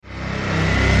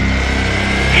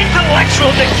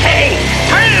intellectual decay.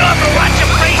 Turn it off and watch your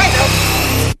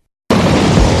face.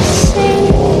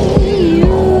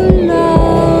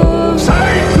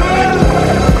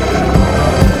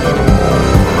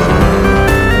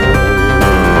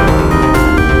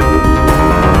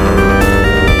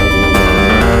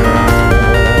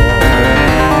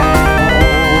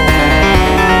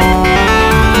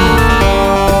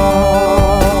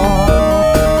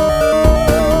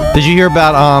 Did you hear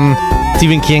about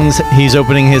Stephen King's? He's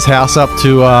opening his house up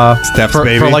to Steps, for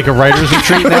baby. like a writer's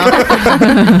retreat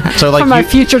now. So like For my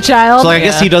future child. So like, I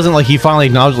guess he doesn't he finally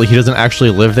acknowledged he doesn't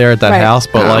actually live there at that Right. house,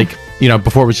 but like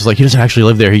before it was just like he doesn't actually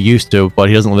live there. He used to, but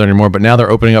he doesn't live there anymore. But now they're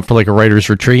opening up for like a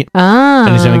writer's retreat, and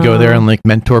he's gonna go there and like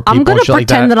mentor people. I'm gonna and shit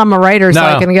pretend like that I'm a writer, so No,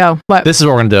 I no. can go. What? This is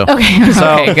what we're gonna do. Okay. So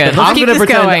Okay, good. Let's I'm keep gonna this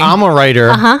pretend going. I'm a writer,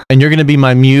 and you're gonna be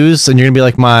my muse, and you're gonna be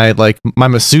like my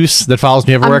masseuse that follows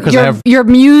me everywhere because I have your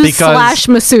muse because- /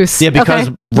 masseuse. Yeah, because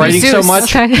Okay. writing so Masseuse.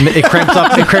 much, Okay. it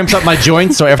cramps up my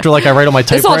joints. So after like I write on my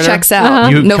This all typewriter, checks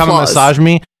out. you No come flaws. and massage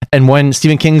me. And when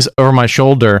Stephen King's over my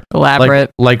shoulder,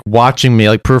 like watching me,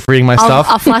 like proofreading my stuff,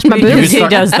 I'll flash my you can boobs.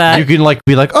 start- You can like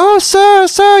be like, "Oh, sir,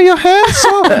 your hands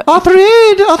so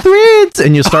arthritis,"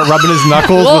 and you start rubbing his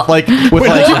knuckles with Wait,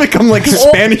 like you become like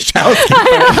Spanish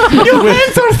housekeeper. Your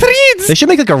hands are threads. They should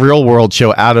make like a real world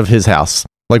show out of his house,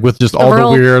 like with just all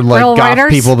real- the weird like real goth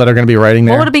writers? people that are going to be writing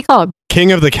there. What would it be called?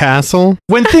 King of the Castle.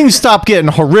 When things stop getting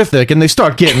horrific and they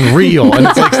start getting real, and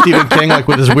it's like Stephen King, like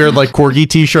with his weird like corgi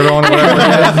T-shirt on or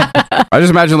whatever. I just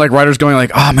imagine like writers going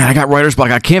like, "Oh man, I got writer's block.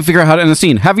 I can't figure out how to end the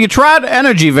scene. Have you tried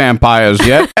energy vampires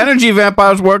yet? Energy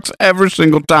vampires works every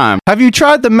single time. Have you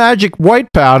tried the magic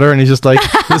white powder?" And he's just like,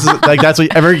 "This is like that's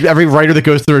what every writer that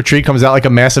goes through a retreat comes out like a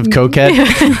massive cokehead."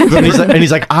 and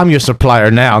he's like, "I'm your supplier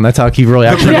now," and that's how he really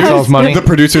actually gets all his money. The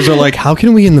producers are like, "How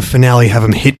can we in the finale have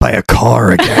him hit by a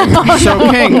car again?" So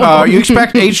King, you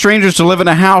expect 8 strangers to live in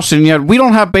a house, and yet we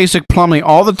don't have basic plumbing.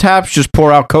 All the taps just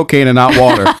pour out cocaine and not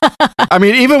water. I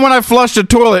mean, even when I flushed the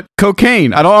toilet,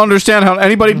 cocaine. I don't understand how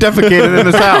anybody defecated in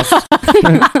this house.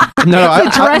 No,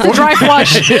 It's a dry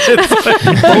flush. It's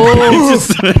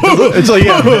like,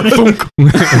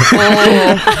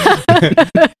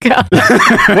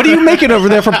 what are you making over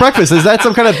there for breakfast? Is that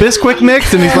some kind of Bisquick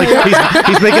mix? And he's like,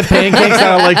 he's making pancakes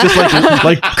out of like just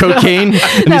like cocaine,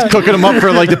 and he's cooking them up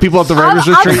for like the people at the writers'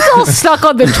 I'm retreat. still stuck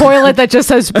on the toilet that just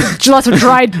has lots of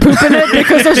dried poop in it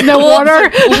because there's no water.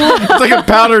 It's like a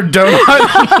powdered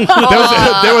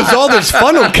donut. there was all this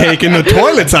funnel cake in the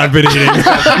toilets I've been eating.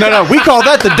 No, we call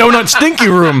that the donut stinky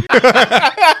room.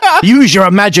 Use your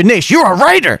imagination. You're a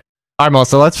writer. All right,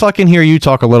 Melissa, let's fucking hear you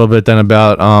talk a little bit then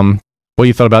about what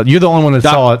you thought about. You're the only one that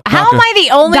saw it. How am I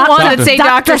the only one that say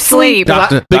Dr. Sleep?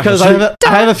 Because I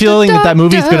have a feeling that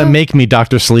movie's going to make me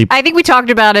Dr. Sleep. I think we talked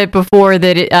about it before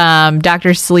that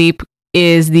Dr. Sleep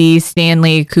is the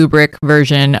Stanley Kubrick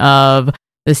version of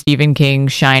the Stephen King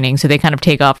Shining. So they kind of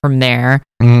take off from there.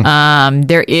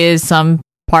 There is some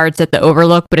parts at the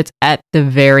Overlook, but it's at the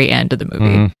very end of the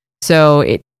movie. So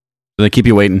they keep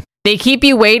you waiting. They keep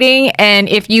you waiting, and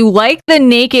if you like the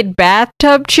naked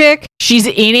bathtub chick, she's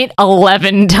in it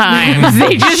 11 times.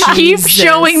 They just keep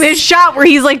showing this shot where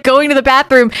he's like going to the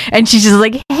bathroom, and she's just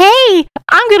like, "Hey,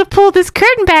 I'm gonna pull this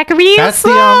curtain back real That's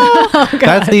slow."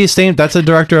 That's the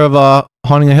director of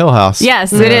Haunting a Hill House.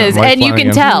 Yes, it is, Mike and you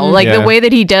can Flanagan. tell like the way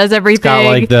that he does everything. Got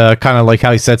like the kind of like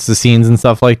how he sets the scenes and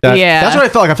stuff like that. Yeah. That's what I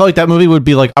felt like. I felt like that movie would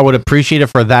be like I would appreciate it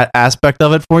for that aspect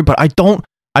of it for me, but I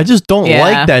just don't Yeah.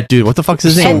 like that dude. What the fuck's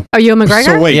his name? Are you a McGregor?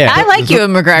 So wait, I like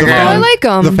Ewan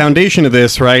McGregor. The foundation of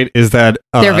this, right, is that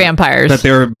They're vampires. That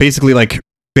they're basically like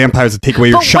vampires that take away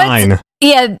your But shine.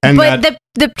 Yeah, And but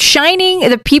the Shining,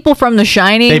 the people from the They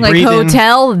Shining, like breathe in.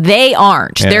 hotel, they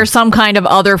aren't. Yeah. They're some kind of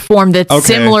other form that's Okay.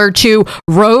 similar to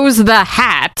Rose the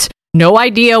Hat. No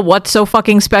idea what's so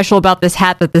fucking special about this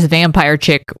hat that this vampire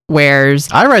chick wears.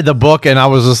 I read the book and I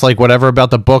was just like, whatever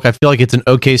about the book. I feel like it's an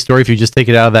okay story if you just take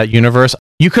it out of that universe.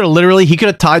 You could have he could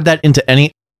have tied that into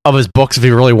any of his books if he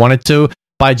really wanted to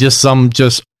by just some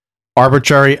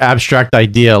arbitrary abstract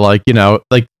idea, like,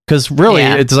 like, because really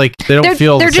Yeah. it's like they don't They're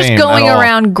feel the just same going at all.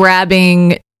 around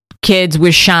grabbing kids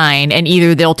with shine, and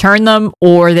either they'll turn them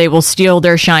or they will steal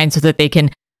their shine so that they can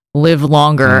live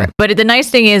longer. But the nice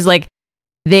thing is, like,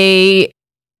 they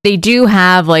do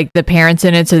have like the parents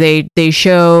in it, so they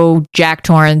show Jack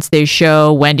Torrance, they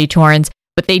show Wendy Torrance,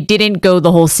 but they didn't go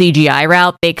the whole CGI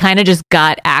route. They kind of just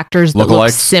got actors that look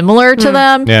Lookalikes. similar to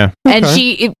them. Yeah. And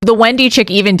Okay. the Wendy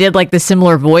chick even did like the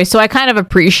similar voice, so I kind of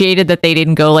appreciated that they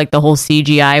didn't go like the whole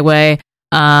CGI way.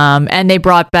 And they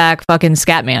brought back fucking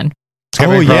Scatman.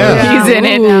 Oh, yeah. He's in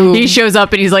it. Ooh. He shows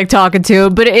up and he's like talking to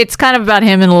him, but it's kind of about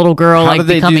him and a little girl How like did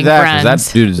they becoming do that? 'Cause friends.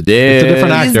 that dude is dead. It's a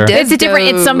different actor. It's a different.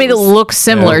 It's somebody that looks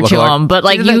similar Yeah, look to like- him, but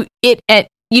like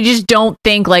you just don't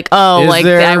think like, Is like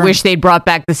there- I wish they'd brought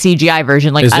back the CGI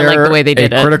version. Like Is I like there the way they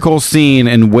did a it. critical scene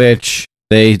in which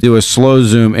they do a slow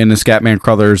zoom in the Scatman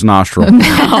Crothers nostril?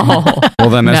 No, Well,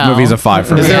 then this No. movie's a 5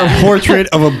 for me. Is there a portrait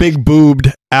of a big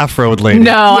boobed afro lady?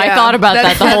 no, I Yeah, thought about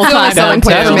that the whole that's time. the only though, point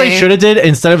That's too. what they should have did.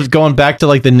 Instead of going back to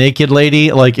like the naked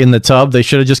lady like in the tub, they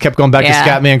should have just kept going back Yeah. to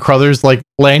Scatman Crothers like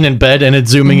laying in bed and it's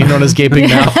zooming in on his gaping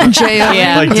mouth.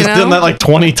 Yeah. Like just done that like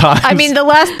 20 times. I mean, the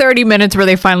last 30 minutes where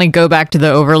they finally go back to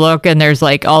the Overlook and there's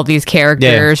like all these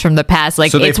characters from the past,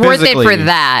 like So they it's worth it for physically-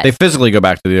 that. They physically go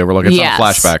back to the Overlook. It's Yes.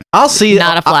 not a flashback. I'll see.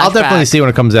 Not a I'll definitely flashback. see when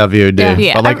it comes out VOD.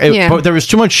 Yeah. But like, Yeah. but there was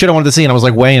too much shit I wanted to see, and I was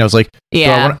like weighing. I was like,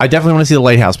 Yeah. I definitely want to see the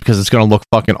lighthouse because it's going to look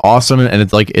fucking awesome, and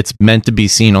it's like it's meant to be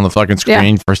seen on the fucking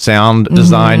screen for sound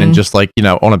design and just like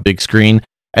on a big screen.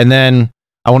 And then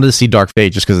I wanted to see Dark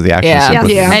Fate just because of the action.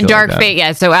 sequences And shit Dark like that. Fate,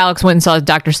 yeah. So Alex went and saw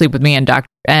Doctor Sleep with me and Dark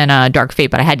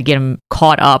Fate, but I had to get him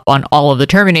caught up on all of the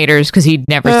Terminators because he'd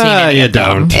never seen any You of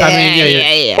them. don't. I mean,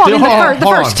 yeah. Well, I mean, Hold the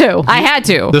on. first two. I had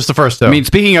to. This is the first two. I mean,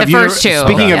 speaking of The first two.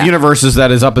 speaking of Yeah. universes,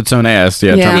 that is up its own ass.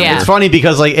 Yeah, Yeah. Terminator. Yeah. It's funny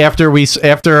because like after we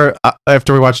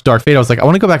watched Dark Fate, I was like, I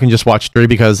want to go back and just watch 3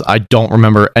 because I don't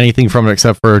remember anything from it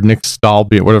except for Nick Stahl,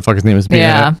 whatever the fuck his name is. being in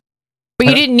Yeah. it. But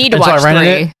you didn't need to And so I watch rented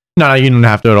 3. it. No, you didn't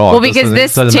have to at all. Well, It because doesn't-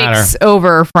 this it doesn't takes matter.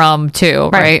 over from 2,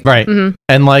 right? Right. Mhm.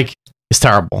 And like it's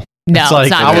terrible. No, it's like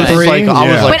not I was good. just like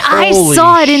Yeah. But I holy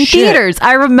saw it in shit. theaters.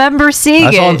 I remember seeing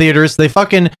I saw it in it. theaters. They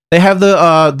have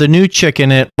the new chick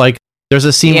in it. Like there's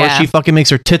a scene where Yeah. she fucking makes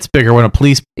her tits bigger when a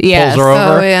police Yes. pulls her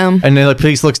over. Oh, yeah. And then the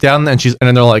police looks down and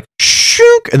then they're like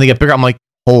shook and they get bigger. I'm like,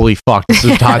 holy fuck, this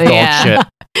is hot dog Yeah. shit.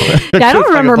 Yeah, I don't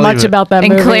remember much about that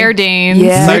And movie. Claire Danes.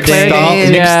 Yeah. Nick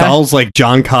Yeah. Stahl's like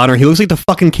John Connor. He looks like the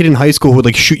fucking kid in high school who would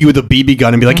like shoot you with a BB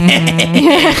gun and be like,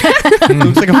 he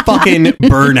looks like a fucking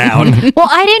burnout. Well,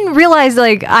 I didn't realize,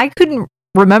 like, I couldn't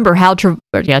remember how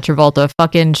Travolta,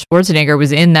 fucking Schwarzenegger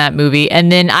was in that movie.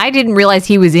 And then I didn't realize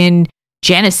he was in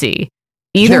Genesee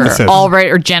either. Genesis. All right,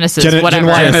 or Genesis, whatever.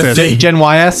 Gen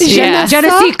YS? Yeah.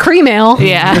 Genesee Cream Ale.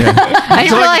 Yeah. I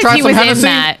didn't realize he was in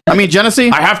that. I mean, Genesee.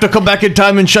 I have to come back in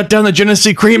time and shut down the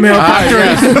Genesee Cream Ale factory.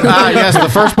 Yes, the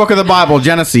first book of the Bible,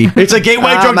 Genesee. It's a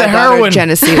gateway drug my to daughter, heroin.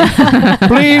 Genesee.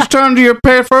 Please turn to your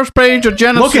first page of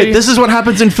Genesee. Look at this is what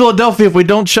happens in Philadelphia if we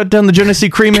don't shut down the Genesee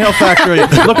Cream Ale factory.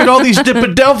 Look at all these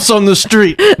Dipadelphs on the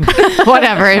street.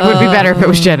 Whatever. It would be better if it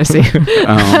was Genesee.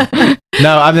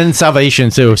 No, I'm in Salvation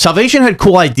too. Salvation had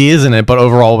cool ideas in it, but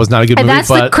overall it was not a good And movie. that's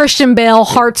the But Christian Bale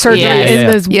heart surgery Yeah, in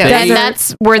yeah. this Yeah. desert. And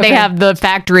that's where they have the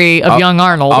factory of I'll- young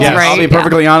Arnold, I'll, right? I'll be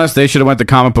perfectly honest. They should have went the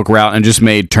comic book route and just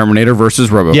made Terminator versus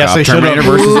RoboCop. Yes, they should have.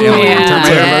 Terminator versus Alien. Yeah.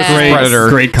 Terminator Yes. versus Predator.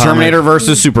 Great comic. Terminator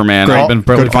versus Superman. Great- I've been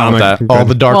perfectly good fine with comic. that. all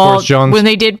the Dark Well, Horse Jones. when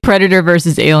they did Predator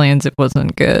versus Aliens, it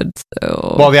wasn't good.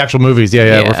 So Well, the actual movies, yeah,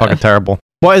 Yeah. were fucking terrible.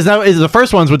 Well, is the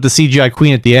first one's with the CGI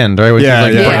queen at the end, right? Which Yeah,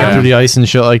 is like yeah. breaking through the ice and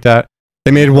shit like that. They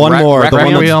made one more, the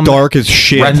one Requiem. that's dark as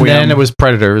shit. And then it was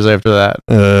Predators after that.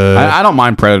 I don't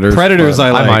mind Predators. Predators, but- I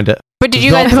like. mind it. But did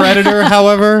you The guys Predator,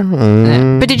 however,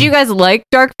 But did you guys like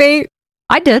Dark Fate?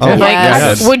 I did. Oh, Like,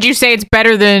 yes. would you say it's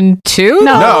better than 2?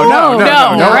 No. No,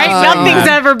 right? one's saying Nothing's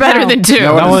that. ever better than 2.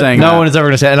 No one's saying no that. one is ever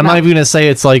going to say it. And I'm not even going to say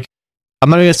it's like, I'm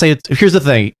not even going to say it's, here's the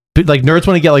thing. Like nerds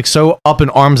want to get like so up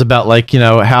in arms about like,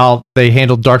 how they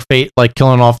handled Dark Fate, like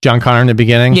killing off John Connor in the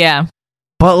beginning. Yeah.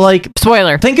 But like,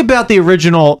 Spoiler. think about the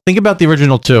original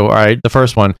 2, all right? The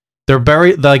first one. They're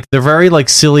very like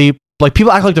silly. Like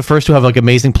people act like the first two have like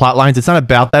amazing plot lines. It's not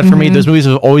about that for me. Mhm. Those movies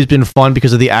have always been fun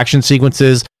because of the action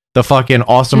sequences, the fucking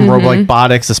awesome roguelike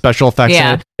botics, the special effects.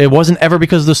 Yeah. In it. It wasn't ever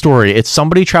because of the story. It's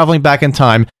somebody traveling back in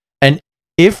time. And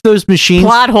if those machines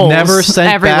Plot holes never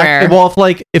sent everywhere. back, well,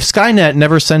 if Skynet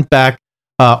never sent back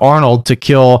Arnold to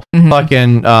kill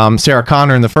fucking Sarah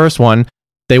Connor in the first one,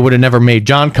 they would have never made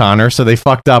John Connor, so they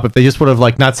fucked up. If they just would have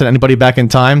like not sent anybody back in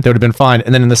time, they would have been fine.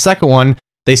 And then in the second one,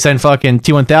 they send fucking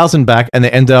T-1000 back, and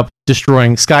they end up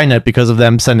destroying Skynet because of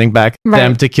them sending back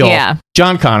them to kill Yeah.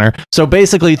 John Connor. So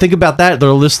basically, think about that.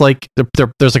 They're just like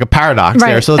there's like a paradox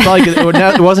there. Right. So it's not like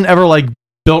it wasn't ever like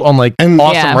built on like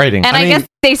awesome ratings. And I guess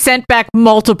they sent back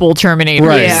multiple Terminators.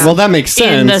 Right. Well, that makes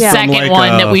In the sense from, second like,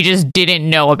 one that we just didn't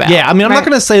know about. Yeah, I mean, I'm not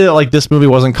going to say that like this movie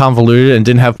wasn't convoluted and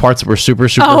didn't have parts that were super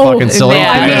fucking silly.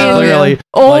 yeah. Because clearly,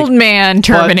 Old like, man but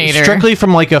Terminator. strictly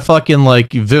from like a fucking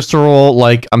like visceral,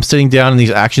 like I'm sitting down and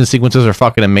these action sequences are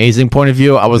fucking amazing point of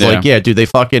view. I was like, yeah, dude, they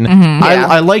fucking. Mhm. I, Yeah.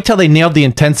 I liked how they nailed the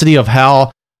intensity of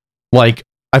how, like,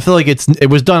 I feel like it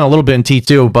was done a little bit in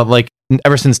T2, but like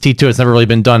ever since T2, it's never really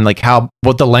been done. Like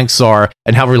what the lengths are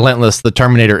and how relentless the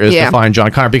Terminator is to find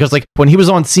John Connor. Because like when he was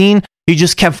on scene, he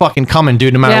just kept fucking coming,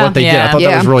 dude. No matter what they did, I thought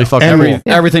that was really fucking cool.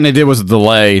 Everything they did was a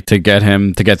delay to get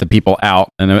the people out,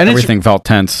 and everything felt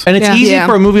tense. And it's easy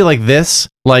for a movie like this,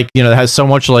 like, you know, that has so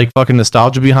much like fucking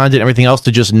nostalgia behind it and everything else,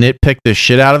 to just nitpick the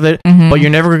shit out of it. But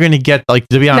you're never going to get, like,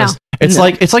 to be honest, it's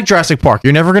like Jurassic Park.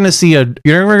 You're never going to see a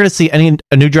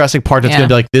new Jurassic Park that's going to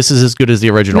be like, this is as good as the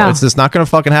original. It's just not going to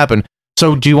fucking happen.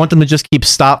 So do you want them to just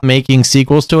stop making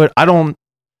sequels to it?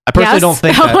 I personally don't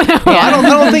think that. No, I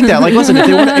don't think that. Like, listen,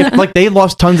 if they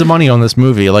lost tons of money on this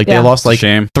movie. Like, they lost like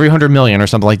 $300 million or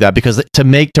something like that, because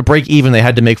to break even, they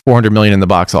had to make $400 million in the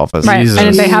box office. Right. And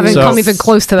if they haven't come even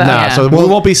close to that, so we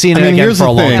won't be seeing it again for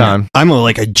a long time. I'm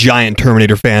a giant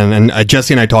Terminator fan, and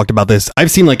Jesse and I talked about this.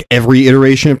 I've seen like every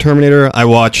iteration of Terminator. I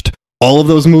watched all of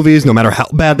those movies, no matter how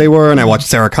bad they were, and I watched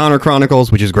Sarah Connor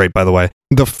Chronicles, which is great, by the way.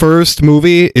 The first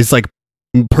movie is like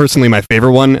personally my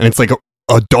favorite one, and it's like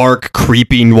a dark,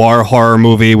 creepy noir horror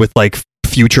movie with like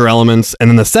future elements. And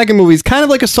then the second movie is kind of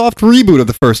like a soft reboot of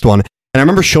the first one. And I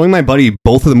remember showing my buddy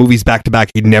both of the movies back to back.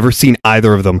 He'd never seen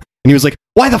either of them. And he was like,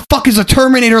 why the fuck is a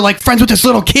Terminator like friends with this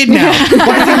little kid now?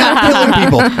 Why is he not killing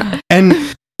people?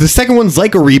 And the second one's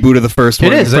like a reboot of the first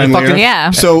one. It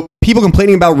is. So people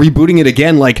complaining about rebooting it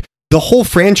again, like, the whole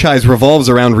franchise revolves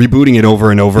around rebooting it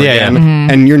over and over again.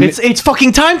 And it's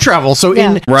fucking time travel. So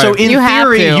in You have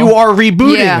theory, to. you are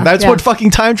rebooting. That's what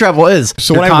fucking time travel is.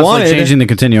 So what I wanted, changing the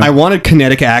continuum. I wanted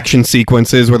kinetic action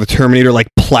sequences where the Terminator like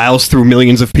plows through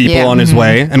millions of people on his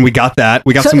way, and we got that.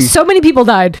 We got so many people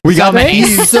died. We got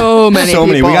teased. so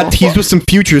many. We got teased with some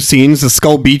future scenes. The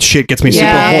Skull Beach shit gets me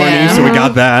super horny, so we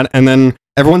got that, and then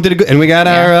everyone did a good. And we got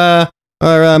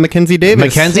our Mackenzie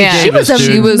Davis. Mackenzie Davis,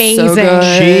 she was amazing. so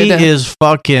good. She is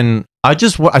fucking. I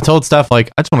told Steph, like,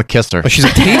 I just want to kiss her. She's a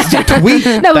tasty tweet.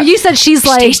 No, but you said she's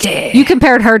like, you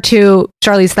compared her to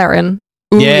Charlize Theron.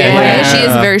 Yeah. She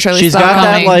is very Charlize She's got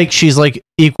that, like, she's like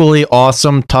equally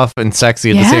awesome, tough, and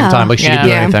sexy at the same time. Like, she could do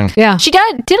anything. Yeah. She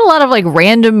did a lot of like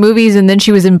random movies, and then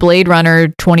she was in Blade Runner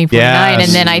 2049,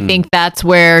 and then I think that's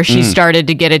where she started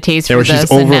to get a taste for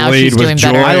this, and now she's doing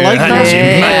better. I like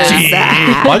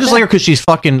that. Well, I just like her because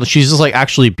she's just like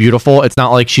actually beautiful. It's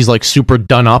not like she's like super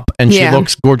done up, and she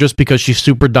looks gorgeous because she's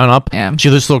super done up. Yeah. She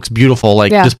just looks beautiful,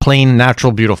 like just plain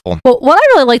natural beautiful. Well, what I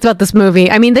really liked about this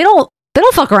movie, I mean, they don't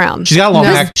fuck around. She's got a long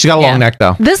neck. She's got a long neck,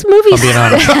 though. This movie. I'm being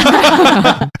honest.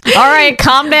 All right,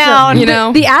 calm down. You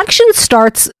know, the action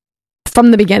starts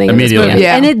from the beginning immediately, of this movie,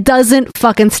 and it doesn't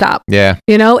fucking stop. Yeah,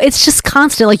 you know, it's just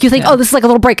constant. Like you think, oh, this is like a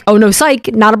little break. Oh no,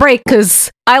 psych, not a break, because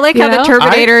I like how the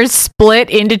Terminators split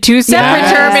into two separate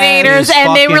Terminators,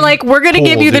 and they were like, "We're going to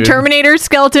give you the Terminator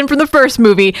skeleton from the first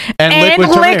movie and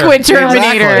Liquid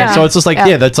Terminator." Exactly. So it's just like,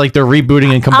 that's like they're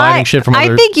rebooting and combining shit from.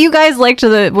 I think you guys liked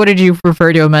what did you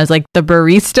refer to him as? Like the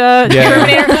barista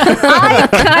Terminator. I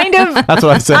kind of. That's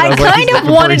what I said. I kind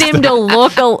of wanted him to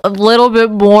look a little bit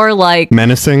more like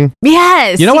menacing.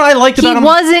 Yes. You know what I liked about him? He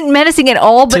wasn't menacing at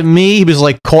all. But to me, he was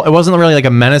like cold. It wasn't really like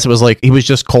a menace. It was like he was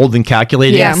just cold and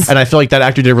calculating. Yes. And I feel like that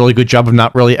actor did a really good job of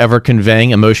not really ever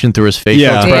conveying emotion through his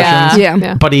facial expressions.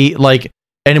 Yeah. But he like,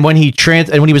 and when he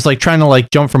was like trying to like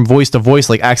jump from voice to voice,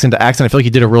 like accent to accent, I feel like he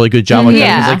did a really good job. Like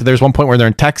that. He's like, there's one point where they're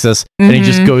in Texas and he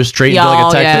just goes straight into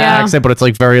like a Texas accent, but it's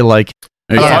like very like.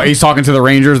 He's talking to the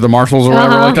Rangers, the marshals, or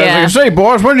whatever like that. Yeah. He's like, say,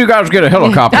 boys, when do you guys get a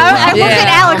helicopter? I looked at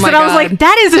Alex and I was like,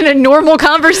 that isn't a normal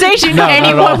conversation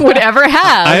anyone would ever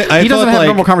have. He doesn't have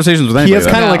normal conversations with anybody. He has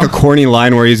kind of like a corny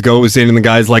line where he goes in and the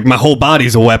guy's like, my whole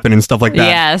body's a weapon and stuff like that.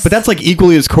 Yes. But that's like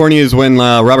equally as corny as when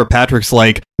Robert Patrick's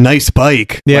like, nice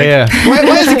bike. Yeah, like,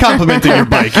 Why is he complimenting your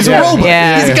bike? He's a robot.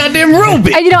 Yeah. He's a goddamn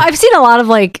robot. And I've seen a lot of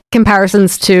like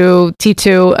comparisons to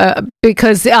T2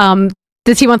 because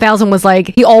the T-1000 was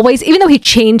like, he always, even though he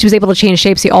was able to change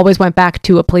shapes, he always went back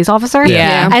to a police officer.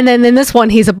 Yeah. And then in this one,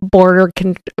 he's a border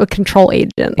control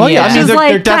agent. Oh yeah, I mean,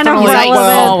 they're definitely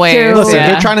listen,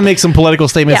 they're trying to make some political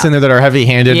statements in there that are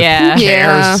heavy-handed. Yeah. Who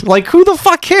cares? Like, who the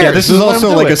fuck cares? Yeah, this is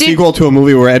also like a sequel to a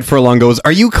movie where Ed Furlong goes,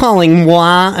 "Are you calling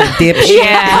moi a dipshit?"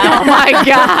 Yeah. Oh my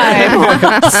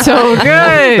god. So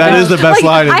good. That is the best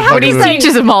line. I have to say,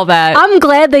 teaches him all that. I'm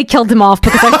glad they killed him off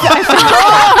because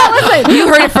I you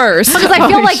heard it first. Because I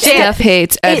feel like Steph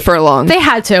hates Ed Furlong. They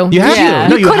had to. You have to.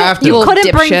 No, you have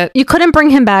to. You couldn't bring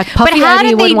him back. Puffy But how Eddie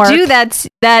did they wouldn't work. do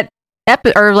that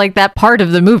or like that part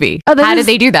of the movie? Oh, that How is-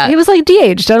 did they do that? He was like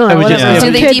de-aged. I don't know. It was just- whatever. yeah.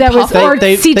 Some Did kid they that was depuff or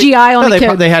They- CGI on no, the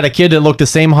kid. they had a kid that looked the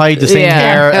same height, the same Yeah.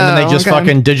 hair, and then they just okay.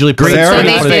 fucking digitally put Sarah, So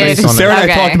they put his did. face on it. Sarah and I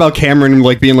Okay. talked about Cameron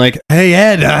like being like, "Hey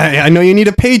Ed, I know you need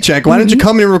a paycheck. Why don't you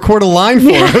come in and record a line for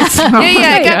us?" Yeah,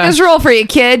 I got this role for you,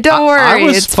 kid. Don't worry, I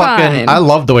was it's fucking. fine. I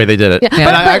loved the way they did it, Yeah. but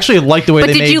But- I actually liked the way But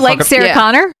they did made. you like fucking- Sarah Yeah.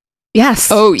 Connor? Yes.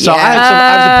 Oh yeah. So I had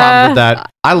a problem with that.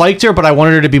 I liked her, but I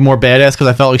wanted her to be more badass because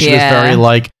I felt like she Yeah. was very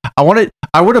like.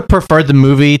 I would have preferred the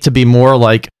movie to be more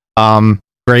like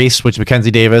Grace, which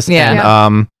Mackenzie Davis, Yeah.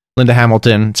 and Linda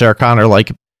Hamilton, Sarah Connor,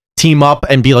 like team up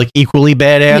and be like equally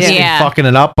badass and Yeah. fucking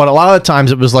it up. But a lot of the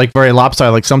times it was like very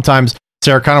lopsided. Like sometimes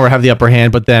Sarah Connor would have the upper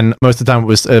hand, but then most of the time it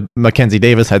was Mackenzie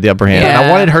Davis had the upper hand. And I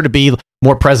Yeah. wanted her to be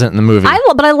more present in the movie.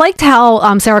 But I liked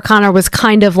how Sarah Connor was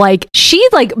kind of like she'd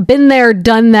like been there,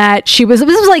 done that. This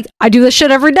was like I do this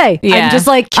shit every day. Yeah. I'm just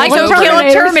like I killing go kill a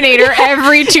Terminators. Terminator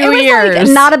every 2 It was, like, years.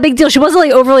 not a big deal. She wasn't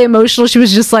like overly emotional. She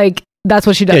was just like that's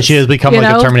what she does. Yeah, she has become you like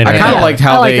a know? Terminator. I kind of Yeah. liked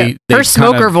how I like they, it. they Her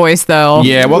smoker kinda, voice, though.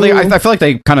 Yeah, well, I feel like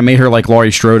they kind of made her like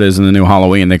Laurie Strode is in the new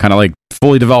Halloween. They kind of like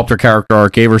fully developed her character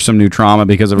arc, gave her some new trauma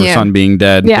because of her Yeah. son being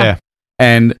dead. Yeah.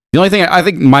 And the only thing I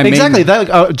think my Exactly. main,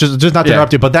 That just not to Yeah.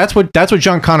 interrupt you, but that's what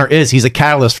John Connor is. He's a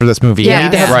catalyst for this movie. Yeah. You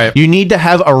need to have, Right. you need to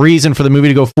have a reason for the movie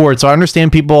to go forward. So I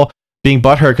understand people being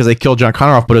butthurt because they killed John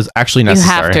Connor off, but it's actually have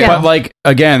necessary. to. Yeah. But like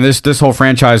again, this whole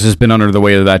franchise has been under the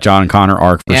weight of that John Connor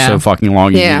arc for Yeah. so fucking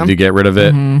long. You Yeah. need to get rid of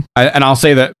it. Mhm. And I'll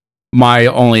say that my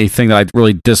only thing that I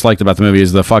really disliked about the movie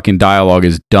is the fucking dialogue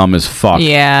is dumb as fuck.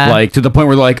 Yeah. Like to the point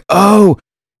where they're like, "Oh,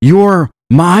 you're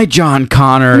my John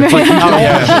Connor." It's like you don't,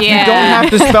 Yeah. you don't have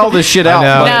to spell this shit I out.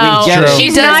 know. but No, we get it.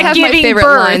 she's Does not have my giving favorite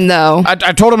birth. line though. I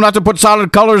told him not to put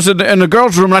solid colors in the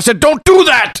girls' room, and I said, "Don't do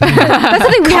that." That's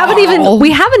the thing.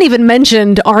 We haven't even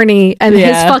mentioned Arnie and his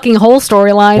Yeah. fucking whole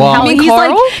storyline. Well- How You mean he's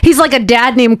Carl? he's like a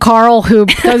dad named Carl who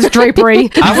does drapery.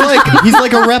 I feel like he's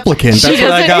like a replicant. That's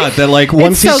what I doesn't- got. That like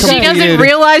once so he's good. She completed, doesn't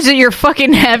realize that you're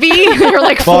fucking heavy. You're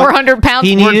like Well, 400 pounds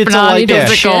He more needed to like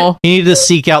physical. he needed to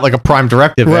seek out like a prime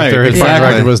directive Right, after his prime exactly.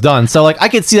 directive was done. So like I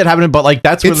could see that happening, but like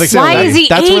that's where It's the silly. Why is he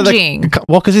that's where aging?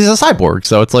 well, because he's a cyborg,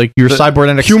 so it's like your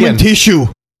cybernetic human skin tissue.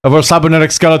 of a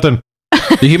cybernetic skeleton.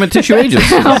 The human tissue ages.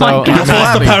 So, Guess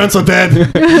what? The parents are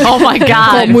dead. Oh my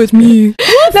god. with me.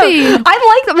 No,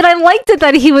 I liked it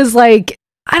that he was like,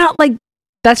 I don't like.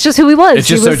 That's just who he was. It's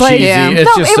he just was so like, cheesy. Yeah. It's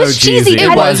no, just it was so cheesy. cheesy. It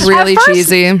I- was at really first-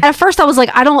 cheesy. At first, I was like,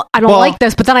 I don't Well, like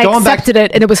this, but then I going back- accepted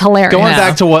it, and it was hilarious. going Yeah.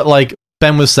 back to what like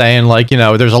Ben was saying, like, you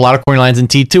know, there's a lot of corny lines in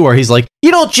T2 where he's like,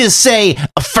 you don't just say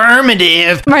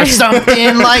affirmative or Right.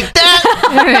 something like that.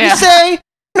 You Yeah. say,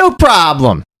 no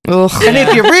problem. Ugh. And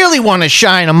if you really want to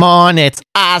shine him on, it's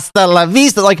hasta la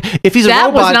vista. Like, if he's a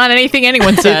That was robot, not anything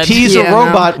anyone said. if he's Yeah, a no.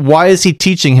 robot, why is he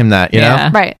teaching him that, you Yeah.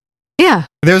 know? Right. Yeah.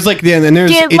 There's like and there's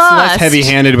Get it's less lost.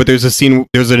 heavy-handed, but there's a scene.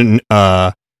 There's an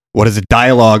what is it?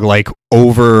 Dialogue like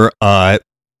over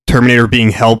Terminator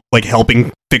being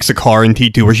helping fix a car in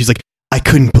T2, where she's like, "I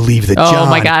couldn't believe that Oh John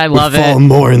my God, I love would fall it.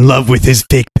 more in love with his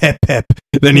fake pep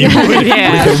than he would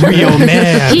Yeah. with a real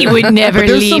man." He would never But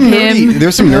there's leave some him. nerdy,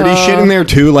 there's some nerdy shit in there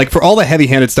too. Like for all the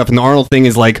heavy-handed stuff, and the Arnold thing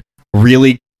is like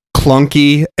really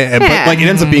clunky, but like it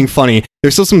ends up being funny.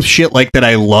 There's still some shit like that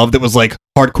I love that was like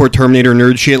hardcore Terminator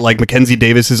nerd shit. Like Mackenzie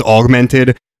Davis is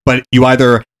augmented, but you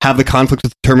either have the conflict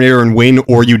with the Terminator and win,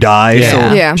 or you die. Yeah.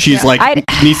 So Yeah. she's like I'd-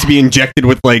 needs to be injected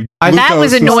with like That glucose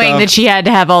was and annoying stuff. that she had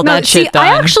to have all No, that see, shit done.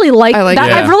 I actually like I like that.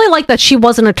 that. I really like that she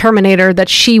wasn't a Terminator; that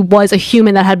she was a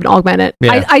human that had been augmented.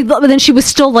 Yeah. But then she was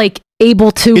still like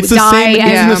able to It's the die. same. It's in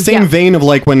and, the same vein of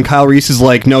like when Kyle Reese is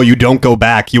like, "No, you don't go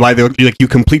back. You either you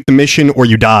complete the mission or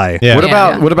you die." Yeah.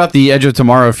 What about the Edge of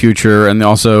Tomorrow future and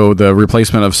also the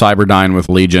replacement of Cyberdyne with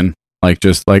Legion? Like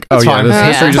just like That's fine. this Yeah.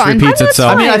 history just Fine. repeats I mean,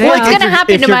 itself. I mean, I feel Yeah. like It's if gonna you're-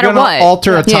 happen if no you're matter gonna what.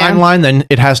 alter a Yeah. timeline, then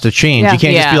it has to change. Yeah. You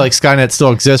can't just be Yeah. like Skynet still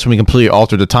exists when we completely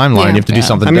alter the timeline. Yeah. You have to do Yeah.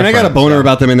 something. I mean, I different. got a boner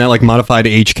about them in that like modified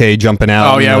HK jumping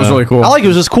out. Oh yeah, it was really cool. I like it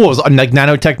was just cool. It was like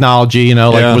nanotechnology, you know,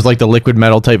 like Yeah. it was like the liquid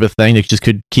metal type of thing that just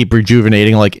could keep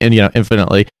rejuvenating like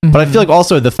infinitely. But I feel like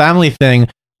also the family thing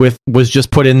was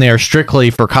just put in there strictly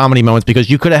for comedy moments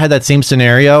because you could have had that same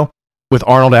scenario with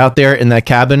Arnold out there in that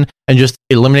cabin and just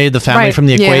eliminated the family Right. from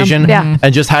the Yeah. equation Yeah.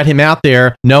 and just had him out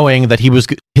there knowing that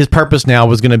his purpose now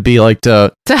was going to be like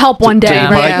to help one day. Yeah.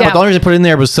 but, Right? but the only reason I put it in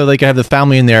there was so they could have the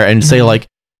family in there and say like,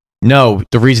 no,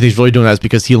 the reason he's really doing that is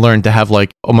because he learned to have like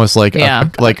almost like Yeah. a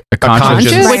conscience.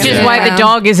 conscience. Which is Yeah. why the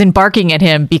dog isn't barking at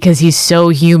him because he's so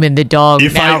human. The dog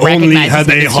If now I only recognizes had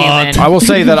him a as heart. human. I will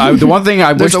say that the one thing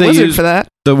I wish There's a they wizard used for that.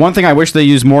 the one thing I wish they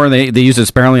used more, and they used it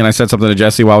sparingly, and I said something to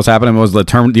Jesse while it was happening, was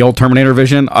the old Terminator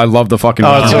vision. I love the fucking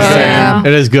Oh, it's so vision. sick. Yeah.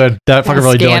 It is good. That fucking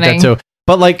really do like that Scanning. too.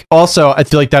 But like, also, I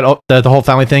feel like that the whole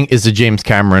family thing is the James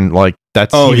Cameron. Like,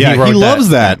 that's Oh he yeah, wrote he loves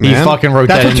that. He Man. fucking wrote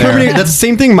that's that what in Terminator. there. That's the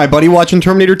same thing. My buddy watching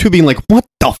Terminator 2 being like, "What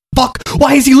the fuck?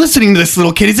 Why is he listening to this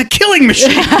little kid? He's a killing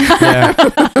machine."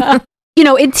 You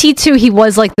know, in T2 he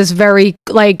was like this very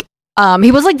like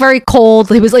he was like very cold.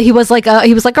 He was like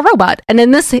a robot. And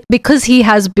in this, because he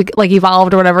has like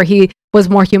evolved or whatever, he was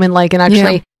more human like and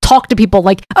actually talked to people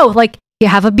like, oh, like you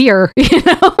have a beer, you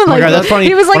know? Oh my Like, God, that's funny.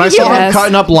 He was like when I saw him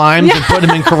cutting up limes and putting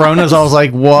them in Coronas, I was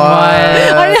like,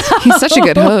 what? He's such a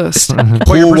good host.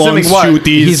 Well, you're presuming what?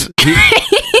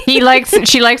 She likes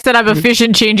that I'm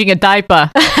efficient changing a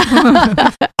diaper.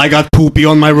 I got poopy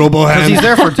on my robo Because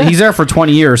hand. he's there for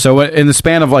 20 years. So in the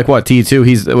span of like what T2,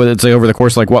 it's like over the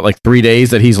course of like 3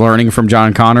 days that he's learning from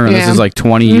John Connor, and this is like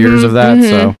 20 years of that.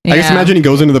 So I just imagine he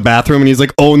goes into the bathroom and he's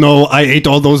like, "Oh no, I ate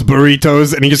all those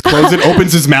burritos," and he just closes it,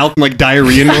 opens his mouth, and like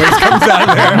diarrhea noise comes out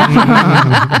of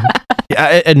there.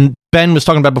 Yeah, and Ben was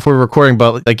talking about before we were recording,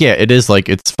 but like, yeah, it is like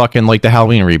it's fucking like the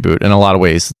Halloween reboot in a lot of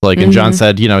ways. Like, and John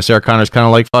said, you know, Sarah Connor's kind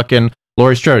of like fucking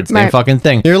Laurie Strode, same fucking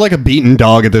thing. You're like a beaten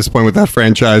dog at this point with that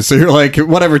franchise, so you're like,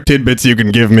 whatever tidbits you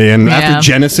can give me. And after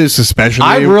Genesis, especially,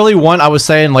 I was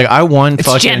saying, like, I want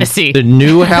fucking Genesee. the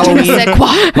new Halloween,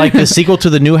 like the sequel to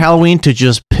the new Halloween, to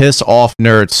just piss off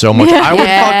nerds so much. I would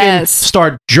fucking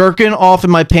start jerking off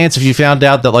in my pants if you found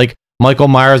out that like Michael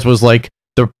Myers was like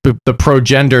the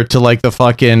progender to like the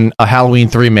fucking Halloween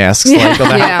 3 masks, like,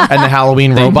 and the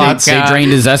Halloween robots. They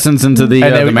drained his essence into the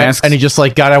masks, and he just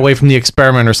like got away from the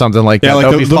experiment or something like that. Yeah, like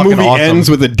That would be the fucking movie awesome. ends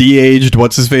with a de-aged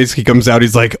what's his face. He comes out.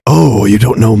 He's like, "Oh, you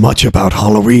don't know much about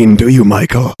Halloween, do you,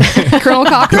 Michael? Colonel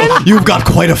Cochran? You've got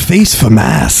quite a face for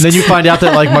masks." Then you find out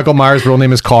that like Michael Myers' real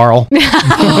name is Carl.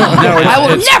 I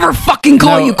will never fucking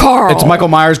call you Carl. It's Michael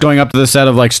Myers going up to the set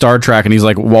of like Star Trek, and he's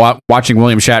like watching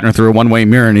William Shatner through a one-way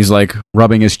mirror, and he's like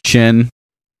rubbing his chin.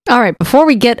 All right, before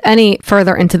we get any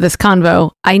further into this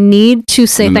convo, I need to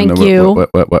say thank you.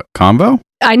 What combo?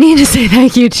 I need to say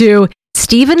thank you to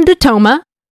Stephen DeToma.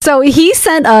 So he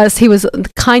sent us, he was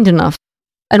kind enough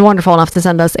and wonderful enough to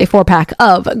send us a 4-pack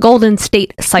of Golden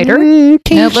State cider.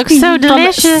 It looks so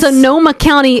delicious. From Sonoma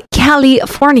County,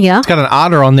 California. It's got an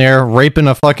otter on there raping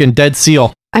a fucking dead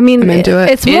seal. I mean, I'm into it.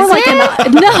 It's more like no.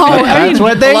 That's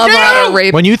what they Love do. otter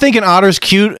rape. When you think an otter's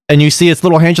cute and you see its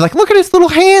little hands, you're like, look at its little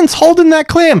hands holding that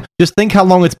clam. Just think how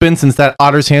long it's been since that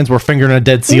otter's hands were fingering a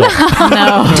dead seal.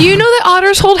 No. Do you know that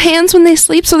otters hold hands when they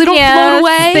sleep so they don't float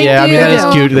away? Yeah, I mean, that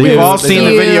is cute. We've all seen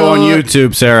the video on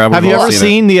YouTube, Sarah. Have you ever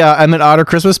seen the Emmett Otter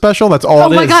Christmas special? That's all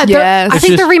it is. Oh my God. Yes. I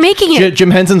think they're remaking it.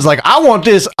 Jim Henson's like, I want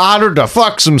this otter to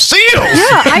fuck some seals.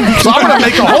 Yeah, so I'm going to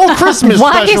make a whole Christmas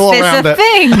Why special is this around a it.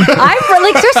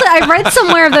 thing? Seriously, I read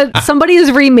somewhere that somebody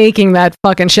is remaking that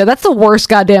fucking shit. That's the worst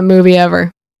goddamn movie ever.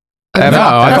 No,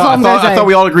 I thought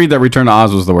we all agreed that Return to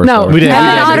Oz was the worst. No, ever. We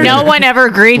didn't. No one ever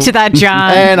agreed to that, John.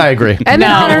 And I agree. And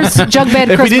then Otters, Jughead If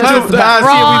we Christmas. didn't is the best.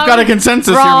 we've got a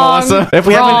consensus Wrong. here, Melissa. If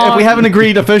we haven't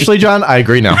agreed officially, John, I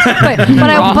agree now. but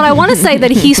I want to say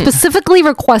that he specifically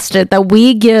requested that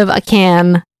we give a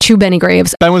can to Benny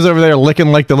Graves. Ben was over there licking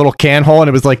like the little can hole, and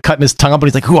it was like cutting his tongue up, and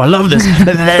he's like, "Ooh, I love this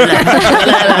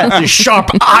You sharp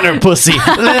otter pussy."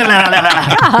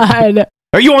 God.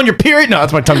 Are you on your period? No,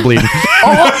 that's my tongue bleeding.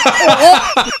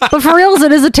 But for reals,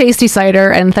 it is a tasty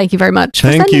cider, and thank you very much. for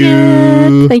Thank sending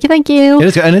you. it. Thank you. Thank you. It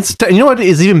is, and it's you know what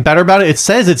is even better about it? It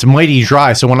says it's mighty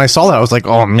dry. So when I saw that, I was like,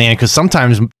 oh man, because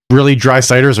sometimes really dry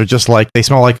ciders are just like they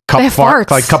smell like They cup have fart,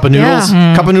 farts. like cup of noodles.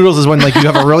 Yeah. Cup of noodles is when like you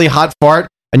have a really hot fart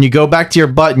and you go back to your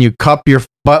butt and you cup your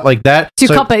butt like that. You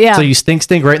cup it, yeah. So you stink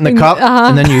right in the cup, Uh-huh.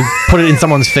 and then you put it in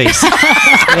someone's face,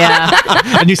 Yeah.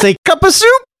 and you say cup of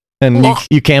soup, and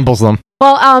you Campbell's them.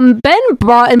 Well, Ben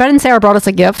and Sarah brought us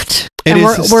a gift. It and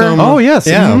is some- Oh yes,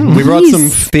 Yeah, Mm. we brought some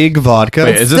fig vodka.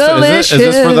 Wait, is this for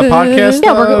the podcast?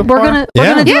 Yeah, we're gonna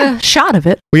Yeah. do a shot of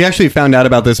it. We actually found out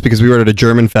about this because we were at a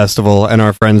German festival and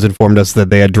our friends informed us that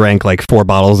they had drank like 4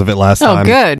 bottles of it last Oh, time.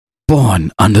 good.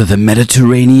 Born under the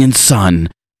Mediterranean sun,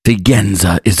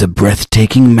 Figenza is a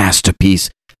breathtaking masterpiece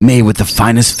made with the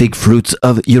finest fig fruits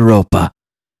of Europa.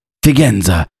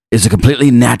 Figenza is a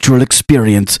completely natural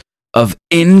experience of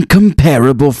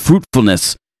incomparable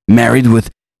fruitfulness, married with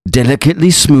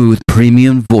delicately smooth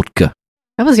premium vodka.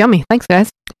 That was yummy. Thanks, guys.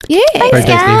 Yeah. Very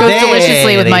tasty. Goes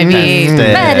deliciously with my meat.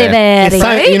 Very, very. It's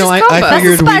time- you know, I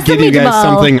figured That's we'd give you guys meatball.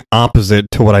 something opposite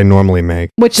to what I normally make.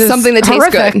 Which is Something that tastes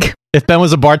horrific. good. If Ben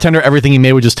was a bartender, everything he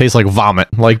made would just taste like vomit,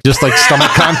 like just like stomach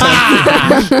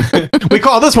content. We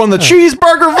call this one the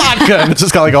cheeseburger vodka, and it's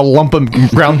just got like a lump of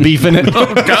ground beef in it.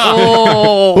 Oh god!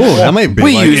 Oh, that might be.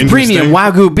 We like, use interesting. premium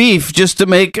Wagyu beef just to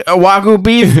make a Wagyu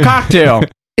beef cocktail.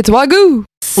 It's Wagyu.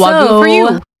 Wagyu for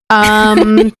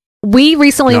you. We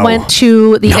recently No. went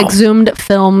to the Exhumed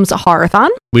Films Horrorthon.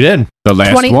 We did. The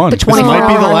last 20 one. the This 24 might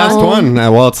be the hour last one.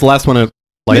 Well, it's the last one at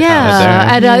Lighthouse. Yeah,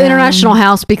 at International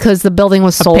House because the building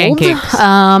was sold. Pancakes.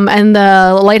 And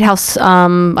the Lighthouse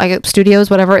Studios,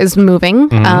 whatever, is moving.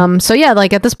 Mhm. So yeah,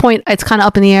 like at this point, it's kind of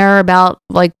up in the air about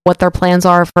like what their plans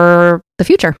are for the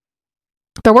future.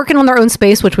 They're working on their own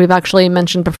space, which we've actually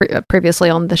mentioned previously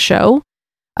on the show.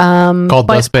 Called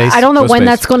but The Space. I don't know The when Space.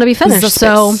 that's going to be finished. The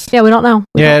So Space. yeah, we don't know.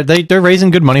 Yeah, they're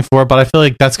raising good money for it, but I feel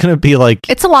like that's going to be like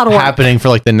It's a lot of work. happening for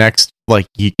like the next like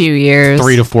Few years.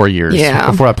 3 to 4 years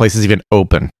Yeah. before that place is even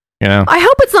open. You know. I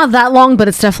hope it's not that long, but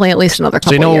it's definitely at least another couple.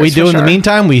 So you know what we years do for in the sure.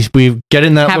 meantime? We get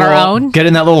in that Have little, our own? get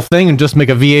in that little thing and just make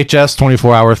a VHS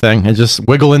 24-hour thing and just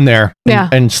wiggle in there Yeah.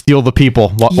 and steal the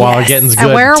people while Yes. getting's good.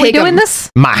 And where are we Take 'em. doing this?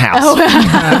 My house.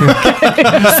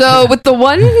 So with the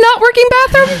one not working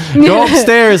bathroom, Go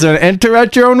upstairs and enter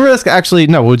at your own risk. Actually,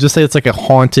 no, we'll just say it's like a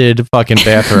haunted fucking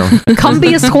bathroom. Come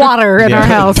be a squatter in our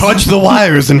house. Touch the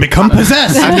wires and become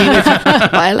possessed.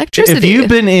 by electricity. If you've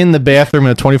been in the bathroom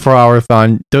in a 24-hour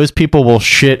thon, those people will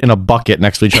shit in a bucket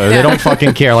next to each other. They don't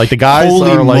fucking care. Like the guys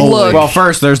Holy are like, moly. Well,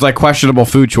 first there's like questionable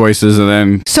food choices, and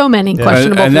then So many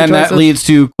questionable and then food that choices. leads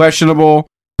to questionable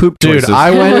poop dude, choices.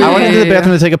 I went into the Yeah.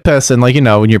 bathroom to take a piss, and like, you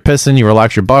know, when you're pissing, you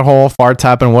relax your butthole, farts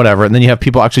happen, whatever, and then you have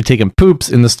people actually taking poops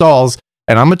in the stalls.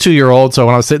 And I'm a 2-year-old, so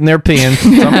when I was sitting there peeing,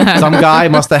 some guy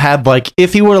must have had like,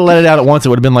 if he would have let it out at once, it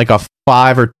would have been like a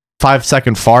 5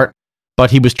 second fart.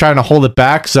 But he was trying to hold it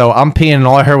back, so I'm peeing, and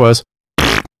all I heard was,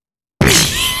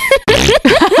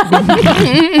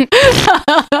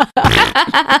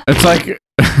 it's like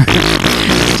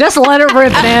Just let it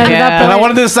rip, man. Yeah. That and I point-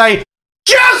 wanted to say,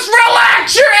 Just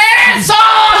relax your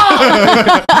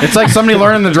asshole! it's like somebody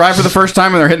learning to drive for the first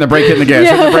time and they're hitting the brake, hitting the gas,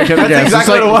 hitting the brake, hitting the That's gas.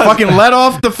 exactly It's what like it was. fucking let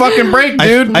off the fucking brake,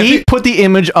 dude. he put the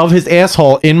image of his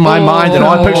asshole in my mind, and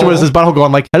all I pictured was his butthole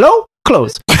going like, hello,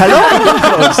 close, hello,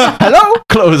 close, hello,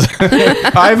 close.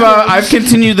 I've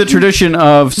continued the tradition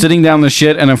of sitting down the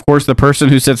shit, and of course, the person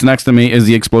who sits next to me is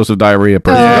the explosive diarrhea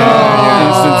person.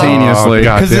 Instantaneously. Oh,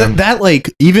 God Because damn. that,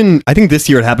 like, even, I think this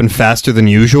year it happened faster than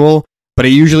usual, but it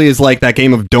usually is like that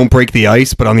game of don't break the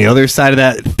ice, but on the other side of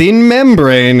that thin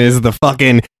membrane is the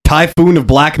fucking typhoon of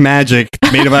black magic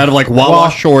made out of like Wawa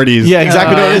shorties. Yeah,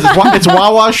 exactly what it is. It's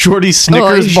Wawa, Shorty,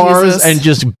 Snickers Oh, bars, Jesus. and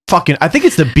just fucking. I think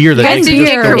it's the beer that I makes think it.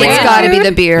 beer. it's Yeah. got to be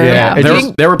the beer.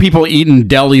 Yeah. There were people eating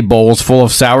deli bowls full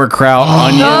of sauerkraut,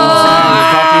 onions, and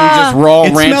fucking just raw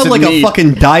It rancid smelled like meat. a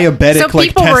fucking diabetic So like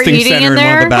people were testing eating center in in one of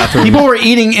there? the bathrooms. People were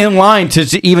eating in line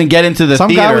to even get into the Some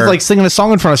theater. guy was like singing a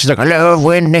song in front of us. She's like, I love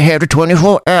when they have the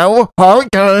 24-hour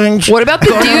hard times. What about the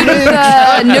dude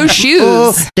with no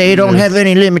shoes? They don't have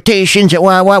any limitations at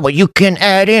Wawa, but you can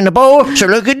add in a bowl. So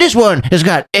look at this one. It's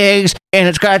got eggs and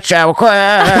it's got sauerkraut.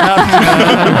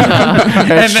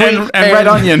 and red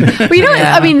onion. But you know,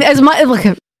 I mean, as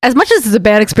much as it's a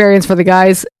bad experience for the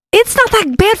guys, it's not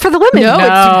that bad for the women. No,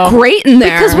 No. it's great in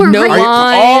there. Because we're no great-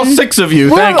 line. All six of you.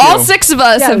 We're Thank all you. 6 of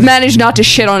us Yes. have managed not to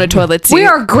shit on a toilet seat. We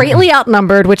are greatly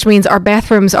outnumbered, which means our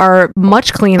bathrooms are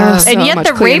much cleaner. Oh, so And yet much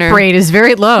the cleaner. rape rate is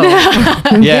very low.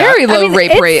 very low I mean,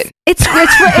 rape it's- rate.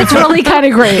 It's really kind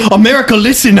of great. America,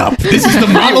 listen up. This is the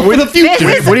model for the future.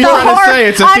 This is What are you the trying to horror- say?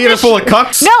 It's a I'm theater just- full of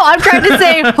cucks? No, I'm trying to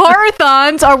say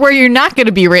horror-thons are where you're not going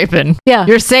to be raping. Yeah.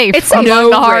 You're safe. It's safe. among No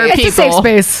the horror rape. people. It's a safe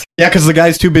space. Yeah, because the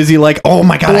guy's too busy like, oh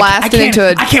my god, Blasting into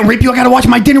it. I can't rape you. I gotta watch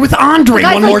my dinner with Andre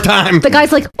Guy's one like- more time. The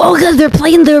guy's like, oh, God, they're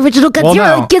playing the original Well,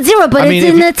 Godzilla, no. Godzilla, but I mean,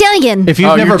 it's in if- Italian. if you've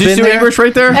Oh, never you just been do there, English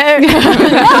right there? That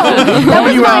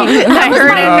was you my, out. that was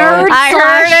my nerd I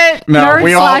heard it. No, nerd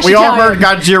we all slash heard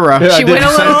Italian. Gojira. She went a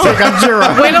little,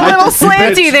 Gojira. went a little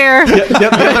slanty there.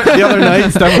 the other night,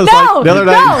 Steph was No, like, the other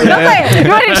night, no,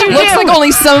 What did you Looks do? like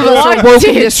only some of us What are woke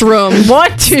in did- this room. What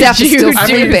did Steph is you still do?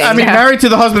 sleeping. I mean, married to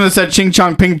the husband that said ching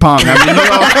chong ping pong. I mean,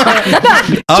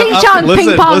 you know, Ching Chong listen,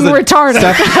 Ping Pong listen. retarded.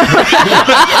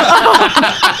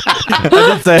 I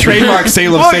did say, Trademark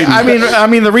sale of Satan. I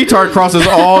mean, the retard crosses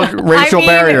all racial I mean,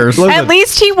 barriers. At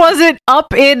least he wasn't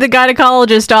up in the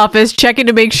gynecologist office checking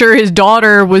to make sure his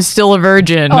daughter was still a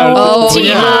virgin. Oh,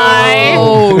 T.I.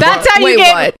 no. That's how you Wait,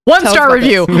 get what? 1 Tell us star about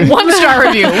review. 1 star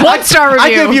review. 1 star review. I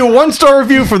give you 1-star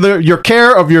review for your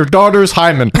care of your daughter's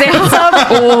hymen.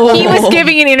 He was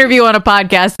giving an interview on a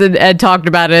podcast and talked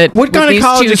about it. What with these two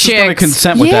gynecologist is going to chicks.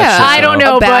 consent with Yeah. that shit? I don't though?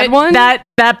 know, A bad but one? that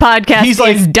podcast He's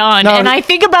like, is done. no, and I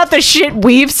think about the shit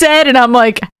we've said, and I'm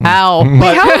like, how?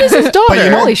 But- How old is his daughter?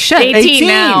 you know- Holy shit. 18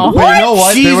 now. But you know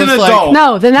what? She's There was an like- adult.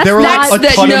 No, then that's There were not. like a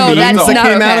ton no, of memes that's that not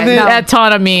came out of okay. it. No. A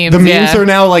ton of memes. The memes yeah. are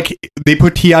now like they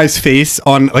put T.I.'s face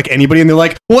on like anybody and they're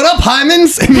like, "What up,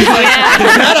 hymens?" And he's like,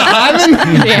 "Is that a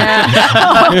hymen?"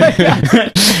 Yeah.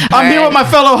 I'm here with my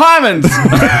fellow hymens.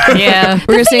 Yeah,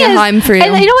 we're gonna sing a hymn for you.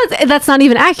 And you know what? That's not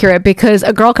even accurate because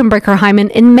a girl can break her hymen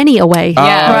in many a way.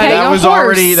 That was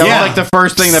already was like the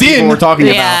first thing that people were talking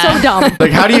about. So dumb.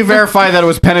 Like, how do you verify that it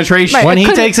was penetration? Right, When he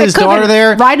takes his daughter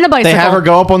there, riding a bicycle. they have her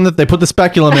go up on they put the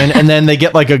speculum in, and then they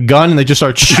get like a gun and they just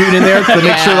start shooting in there to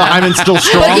make sure the hymen's still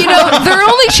strong. But you know, they're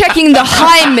only checking the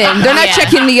hymen. They're not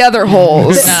checking the other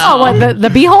holes. Oh, what, the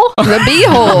beehole? The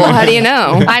beehole. How do you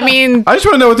know? I mean, I just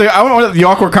want to know what the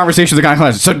awkward conversation the guy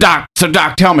has. So doc,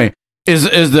 tell me, is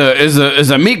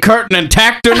the meat curtain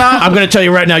intact or not? I'm going to tell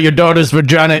you right now, your daughter's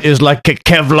vagina is like a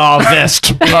Kevlar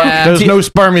vest. There's no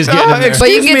spermies getting in there. But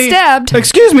you get stabbed.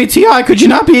 Excuse me, T.I., could you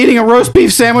not be eating a roast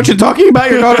beef sandwich and talking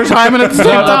about your daughter's hymen at the same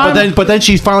time? But then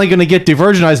she's finally going to get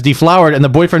de-virginized, deflowered, and the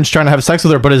boyfriend's trying to have sex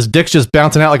with her, but his dick's just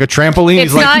bouncing out like a trampoline.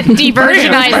 it's He's like, not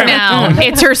de-virginized now.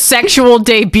 It's her sexual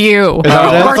debut. Is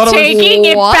that what it is? We're taking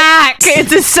it back.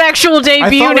 It's a sexual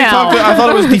debut now. I thought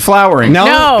it was deflowering.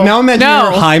 Now imagine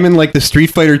your hymen like the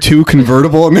Street Fighter 2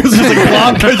 convertible, and this is like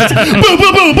Blanca just boo, boo,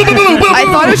 boo, boo, boo, boo, boo. I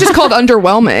thought it was just called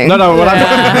underwhelming. No.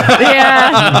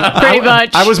 Yeah, pretty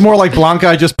much. I was more like Blanca.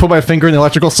 I just put my finger in the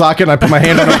electrical socket and I put my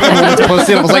hand on a woman's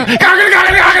pussy and I was like,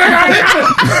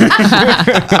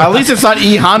 at least it's not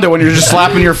E Honda when you're just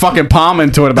slapping your fucking palm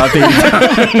into it about the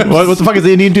what the fuck is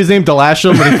the Indian dude's name?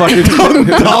 Dalasham? When he fucking Oh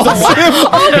God!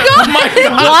 my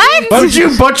God. What? Why would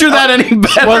you butcher that any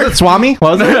better? Was it Swami?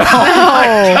 Was it?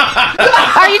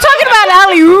 Are you talking about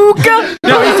Aliuka?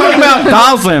 No, he's talking about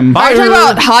Dalsim. Are you talking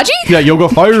about Haji? Yeah, yoga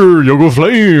fire, yoga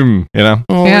flame. You know?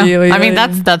 Yeah. I mean,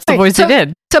 that's the voice so, he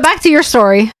did. So back to your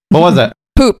story. What was that?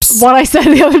 Poops. What I said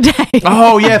the other day.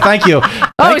 Oh, yeah, thank you.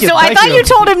 I thought you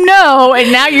told him no,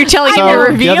 and now you're telling him to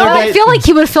reveal. the other day- I feel like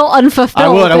he would feel unfulfilled. I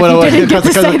would. Because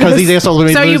these assholes. assholes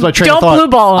would So lose you my train don't of thought. blue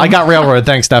ball 'em. I got railroaded.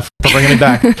 Thanks, Steph, for bringing me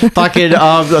back. Fucking,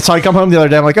 so I come home the other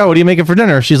day. I'm like, oh, what are you making for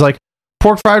dinner? She's like,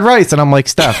 pork fried rice. And I'm like,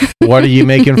 Steph, what are you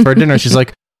making for dinner? She's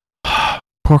like,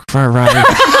 pork fried rice.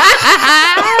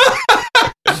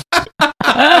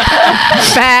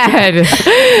 Bad. Listen,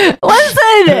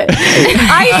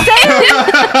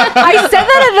 I said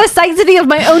that in the sanctity of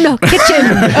my own kitchen.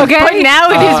 Okay, But now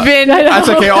it has been. That's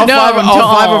okay. All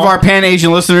five of our Pan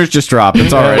Asian listeners just dropped.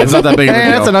 It's all right. It's not that big of a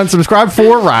And deal. that's an unsubscribe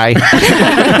for Rye. 1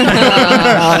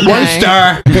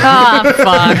 star. Oh,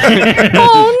 fuck.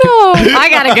 Oh no! I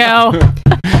gotta go.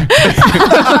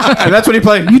 And that's when he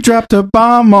played. You dropped a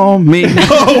bomb on me, baby.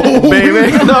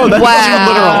 No, that's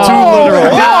Wow. too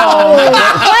literal.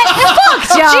 what the fuck,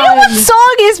 John? Do you know what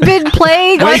song has been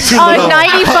playing Way too little. on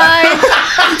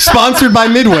 95? Sponsored by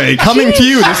Midway, coming to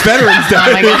you this Veterans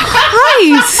Day.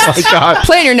 Christ! Oh, God.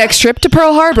 Plan your next trip to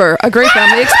Pearl Harbor. A great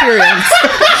family experience.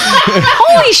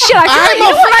 Holy shit! I'm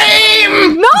a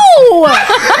flame. No! Oh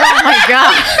my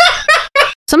god.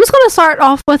 So I'm just going to start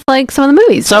off with like some of the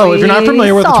movies. So, if you're not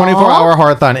familiar with the 24-hour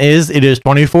Horror-thon it is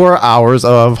 24 hours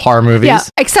of horror movies. Yeah,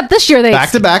 except this year they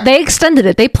Back to back. They extended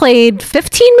it. They played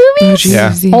 15 movies.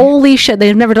 Yeah. Holy shit!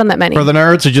 They've never done that many. For the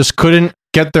nerds who just couldn't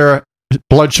get their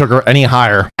blood sugar any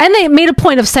higher. And they made a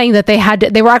point of saying that they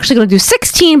were actually going to do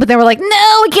 16, but they were like,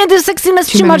 no, we can't do 16.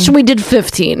 That's too much. And we did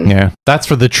 15. Yeah, that's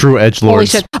for the true edgelords. Holy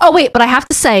shit! Oh wait, but I have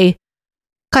to say,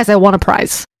 guys, I won a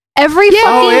prize. Every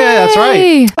that's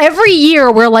right. Every year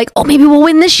we're like, oh, maybe we'll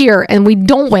win this year, and we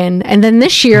don't win. And then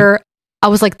this year, I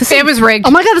was like, It was rigged.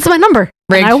 Oh my god, that's my number.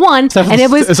 Rigged. And I won, and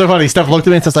it was It's so funny. Steph looked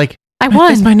at me and says like, I won.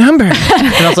 That's my number. And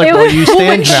I was like, It well, was- you Well, stand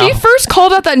when now. she first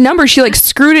called out that number, she like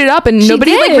screwed it up, and She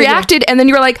nobody like did. reacted. And then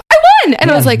you were like, "I won!" And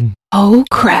I was like, "Oh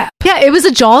crap!" Yeah, it was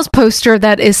a Jaws poster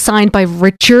that is signed by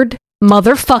Richard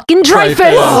motherfucking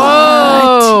Dreyfuss.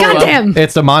 Whoa! Goddamn.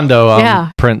 It's a Mondo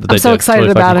Yeah. print that I'm they so did. It's excited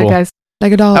really about fucking it, cool. guys.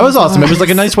 Like a dog. That was awesome. It was like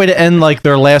a nice way to end like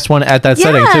their last one at that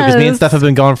setting too. Because me and Yes. Steph have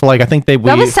been going for like I think That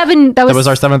was seven. That was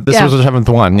our seventh. This yeah. was our seventh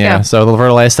one. Yeah. Yeah. So for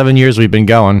the last 7 years we've been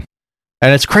going,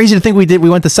 and it's crazy to think we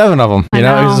went to 7 of them. You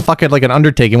know? It was a fucking like an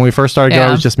undertaking. When we first started going, Yeah.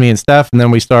 it was just me and Steph, and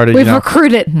then we started. We've you know,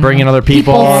 recruited. bringing other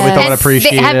people. on. We thought we'd And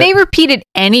appreciate have it. they repeated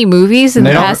any movies in They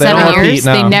the don't- past they don't 7 years? repeat,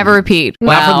 no. They never repeat.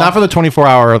 Wow. Not for the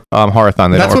 24-hour horror-thon.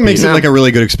 They That's don't what makes repeat. it like a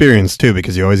really good experience too,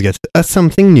 because you always get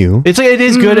something new. It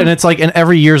is good, and it's like, and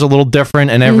every year's a little different,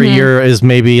 and every Mhm. year is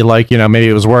maybe like, you know, maybe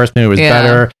it was worse, maybe it was Yeah.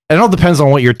 better. And it all depends on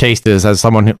what your taste is as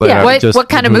someone who. Yeah. What- just what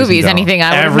kind of movies in movies? general. Anything I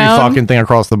would've Every known? fucking thing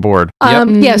across the board.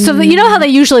 Yeah, so you know how they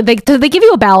usually they give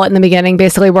you a ballot in the beginning,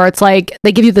 basically, where it's like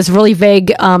they give you this really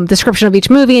vague description of each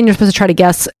movie, and you're supposed to try to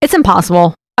guess. It's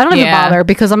impossible. I don't even Yeah. bother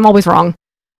because I'm always wrong.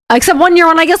 Except one year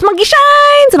when I guess Monkey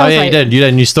Shines, and I Oh was yeah, right. you did. You did,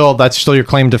 and you still that's still your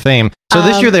claim to fame. So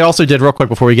this year they also did real quick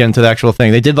before we get into the actual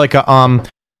thing. They did like a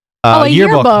a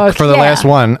yearbook for the yeah. last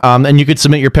one. And you could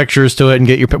submit your pictures to it and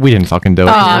get your. We didn't fucking do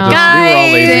it.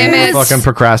 Oh, We were fucking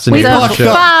procrastinating. and shit.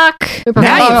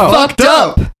 Now you fucked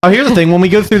up. Oh, here's the thing. When we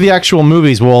go through the actual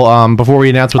movies, we'll before we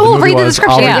announce what the movie read the was,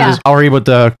 description, I'll read what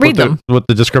the Read them. what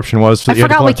the description was. I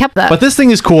forgot we kept that. But this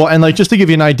thing is cool, and like just to give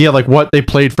you an idea, like what they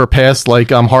played for past like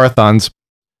horathons.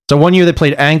 So one year they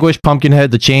played Anguish,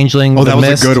 Pumpkinhead, The Changeling, Oh, The that was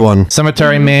Mist, a good one.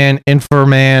 Cemetery Man,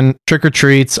 Inframan, Trick or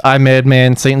Treats, I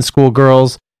Madman, Satan's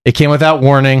Schoolgirls. It came without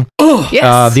warning.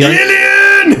 Yes.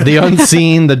 The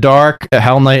Unseen, The Dark,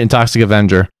 Hell Knight, and Toxic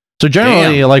Avenger. So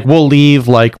generally, like we'll leave.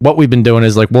 Like what we've been doing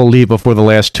is like we'll leave before the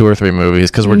last 2 or 3 movies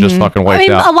because we're just fucking I wiped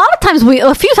mean, out. a lot of times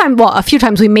a few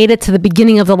times we made it to the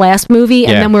beginning of the last movie,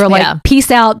 and Yeah. then we were like, Yeah. "Peace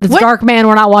out, it's dark, man.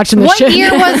 We're not watching this What shit."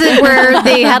 year was it where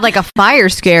they had like a fire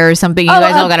scare or something? You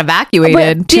guys all got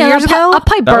evacuated 2 years ago. A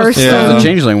pipe That was burst. the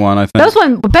Changeling one, I think. That was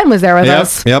when Ben was there with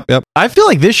us. Yep. I feel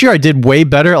like this year I did way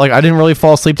better. Like I didn't really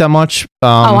fall asleep that much. Oh,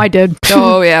 I did.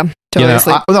 Oh yeah. You Totally know,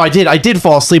 asleep. no, I did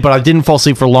fall asleep, but I didn't fall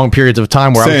asleep for long periods of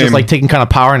time where I was Same. just like taking kind of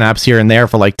power naps here and there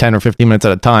for like 10 or 15 minutes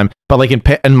at a time. But like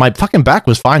and my fucking back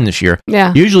was fine this year.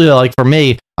 Yeah. Usually, like for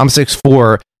me, I'm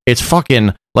 6'4". It's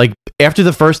fucking like after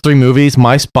the first 3 movies,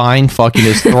 my spine fucking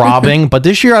is throbbing. But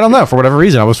this year, I don't know, for whatever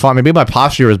reason, I was fine. Maybe my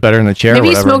posture was better in the chair. Maybe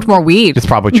or you whatever. smoked more weed. It's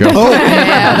probably true. Oh,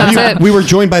 Yeah, that's it. we were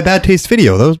joined by Bad Taste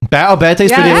Video. Those Bad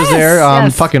Taste Video was Yes, there.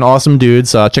 yes. Fucking awesome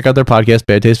dudes. Check out their podcast,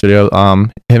 Bad Taste Video.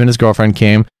 Him and his girlfriend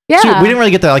came. Yeah. So we didn't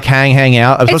really get to like hang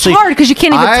out. It's hard because you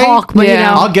can't even talk. But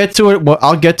Yeah. I'll get to it.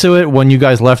 I'll get to it when you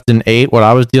guys left in 8. What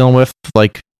I was dealing with,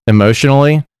 like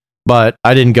emotionally, but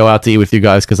I didn't go out to eat with you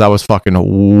guys because I was fucking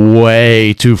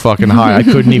way too fucking high. I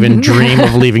couldn't even dream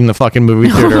of leaving the fucking movie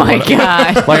theater. Oh my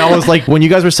god! Like I was like, when you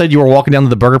guys were said you were walking down to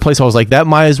the burger place, I was like, that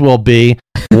might as well be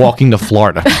walking to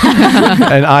Florida,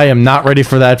 and I am not ready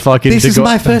for that fucking. This to is go-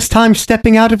 my first time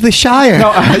stepping out of the Shire.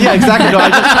 No, yeah, exactly. No,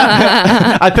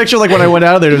 I picture like when I went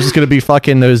out of there, there was just gonna be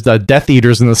fucking those Death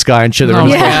Eaters in the sky and shit. They're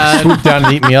gonna God. swoop down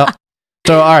and eat me up.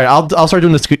 So, all right, I'll start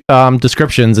doing the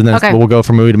descriptions, and then Okay. we'll go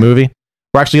from movie to movie.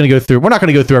 We're actually gonna go through. We're not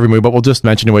gonna go through every movie, but we'll just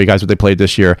mention to you guys what they played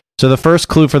this year. So, the first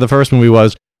clue for the first movie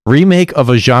was remake of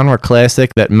a genre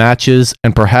classic that matches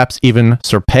and perhaps even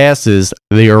surpasses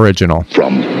the original.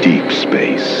 From deep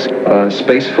space,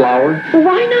 Space flower?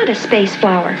 Why not a space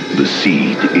flower? the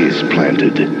seed is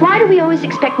planted. Why do we always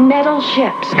expect metal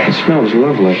ships? It smells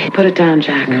lovely. Put it down,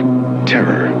 Jack.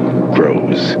 Terror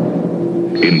grows.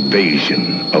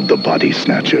 Invasion of the Body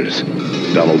Snatchers.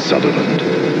 Donald Sutherland,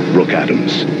 Brooke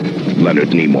Adams, Leonard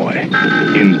Nimoy.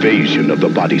 Invasion of the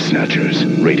Body Snatchers.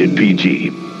 Rated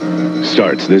PG.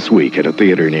 Starts this week at a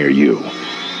theater near you.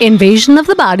 Invasion of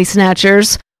the Body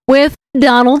Snatchers with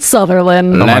Donald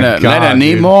Sutherland. Leonard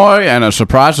Nimoy and a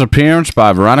surprise appearance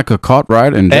by Veronica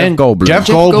Cartwright and Jeff Goldblum. Jeff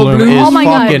Goldblum is Oh my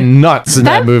God. fucking nuts in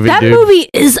that movie, dude. That movie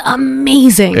is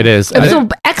amazing. It is. It's an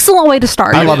excellent way to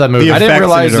start. I love that movie. I didn't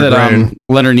realize that great.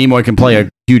 Leonard Nimoy can play a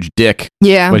huge dick.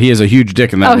 Yeah. But he is a huge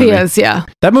dick in that Oh, movie. he is. Yeah.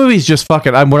 That movie's just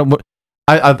fucking. I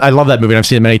love that movie. And I've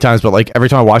seen it many times, but like every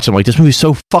time I watch it, I'm like, this movie's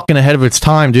so fucking ahead of its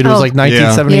time, dude. It was Oh. like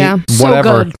 1978, Yeah. So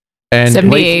whatever. good. And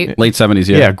 78. Late 70s,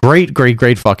 yeah. yeah,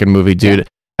 great fucking movie, dude.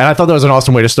 And I thought that was an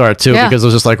awesome way to start too, Yeah. because it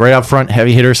was just like right up front,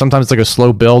 heavy hitter. Sometimes it's like a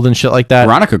slow build and shit like that.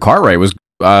 Veronica Cartwright was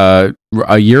a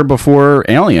year before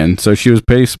Alien, so she was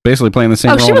basically playing the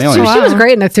same Oh, role she in was, Alien. she was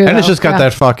great in it too. And it's though. just got Yeah.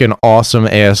 that fucking awesome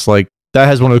ass, like that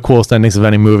has one of the coolest endings of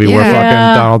any movie where Yeah.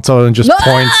 fucking Donald Sutherland just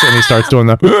points and he starts doing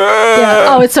the. Yeah.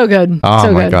 Oh, it's so good. Oh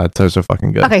so my good. god, so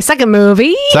fucking good. Okay, second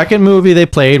movie. Second movie they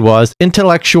played was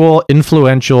intellectual,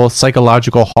 influential,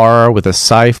 psychological horror with a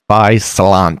sci-fi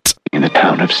slant. In the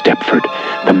town of Stepford,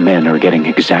 the men are getting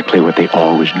exactly what they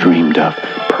always dreamed of,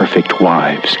 perfect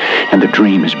wives. And the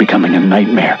dream is becoming a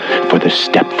nightmare for the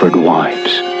Stepford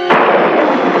wives.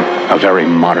 A very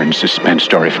modern suspense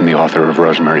story from the author of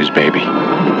Rosemary's Baby.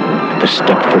 The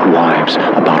Stepford wives,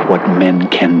 about what men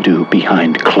can do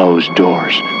behind closed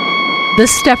doors. The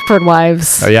Stepford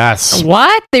Wives. Oh, yes.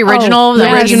 What? The original?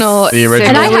 yes. The original.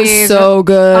 And I It have was so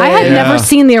good. I had Yeah. never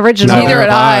seen the original. No. Neither had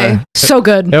I. So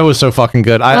good. It was so fucking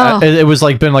good. Oh. It was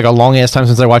like been like a long ass time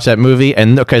since I watched that movie.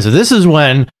 And okay, so this is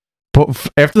when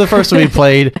after the first movie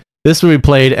played, this movie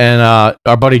played, and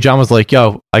our buddy John was like,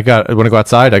 "Yo, I want to go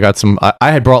outside. I got some. I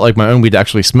had brought like my own weed to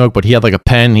actually smoke, but he had like a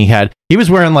pen. He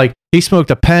was wearing like he smoked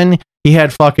a pen. He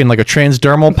had fucking like a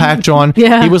transdermal patch on.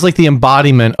 Yeah. He was like the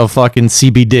embodiment of fucking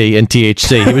CBD and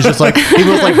THC. He was just like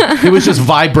he was just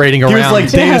vibrating around. He was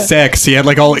like Deus Ex. He had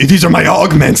like all these are my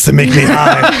augments that make me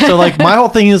high. So like my whole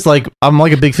thing is like I'm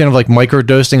like a big fan of like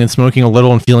microdosing and smoking a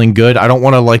little and feeling good. I don't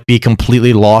want to like be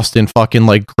completely lost in fucking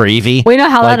like gravy. We know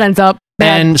how Like, that ends up.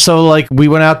 Bad. And so like we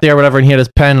went out there, whatever, and he had his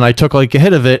pen, and I took like a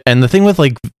hit of it. And the thing with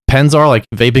like pens are, like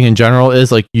vaping in general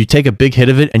is, like you take a big hit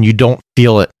of it and you don't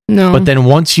feel it. No. But then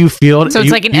once you feel it, So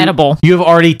it's like an edible. You have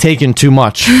already taken too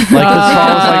much. Like, 'cause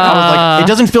I was like, it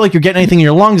doesn't feel like you're getting anything in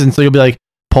your lungs, and so you'll be like,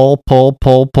 pull.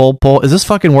 Is this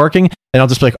fucking working? And I'll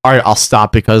just be like, all right, I'll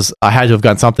stop because I had to have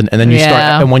gotten something. And then you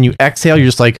start, and when you exhale, you're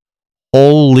just like,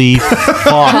 holy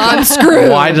fuck, I'm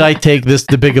screwed. Why did I take this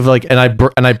the big of like? And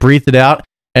I breathed it out.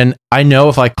 And I know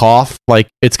if I cough, like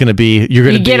it's gonna be, you're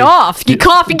gonna get off. You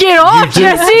cough, you get off, do.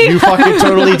 Jesse. You fucking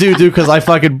totally do, because I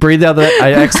fucking breathed out that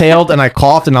I exhaled and I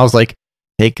coughed and I was like,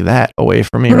 take that away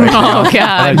from me right now. Oh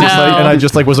God, and I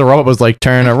just like was a robot, was like,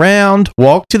 turn around,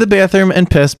 walk to the bathroom and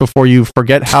piss before you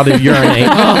forget how to urinate.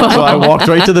 So I walked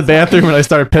right to the bathroom and I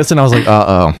started pissing. I was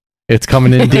like, it's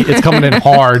coming in deep. It's coming in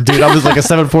hard, dude. I was like a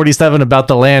 747 about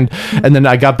to land. And then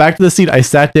I got back to the seat. I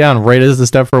sat down right as the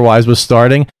Stepford Wives was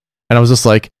starting. And I was just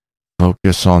like,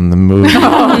 focus on the movie.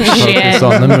 Focus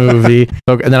on the movie.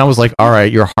 And then I was like, all right,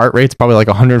 your heart rate's probably like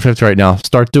 150 right now.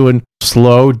 Start doing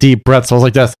slow, deep breaths. So I was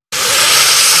like,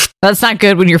 That's not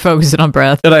good when you're focusing on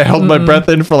breath. And I held my breath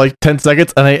in for like 10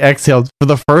 seconds and I exhaled for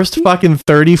the first fucking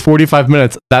 30, 45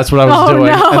 minutes. That's what I was doing.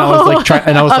 No. And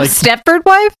I was like, Of Stepford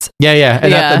Wives? yeah.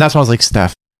 And that's when I was like,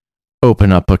 Steph,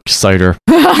 open up a cider.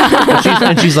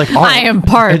 and she's like, I am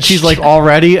parched. And she's like,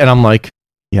 already? And I'm like,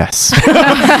 yes.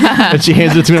 And she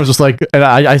handed it to me. I was just like, and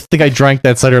I think I drank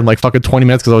that cider in like fucking 20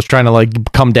 minutes because I was trying to like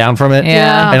come down from it.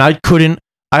 Yeah. And I couldn't.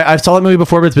 I saw that movie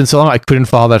before, but it's been so long, I couldn't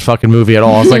follow that fucking movie at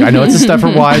all. I was like, I know it's a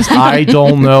Stepford Wives. I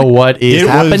don't know what is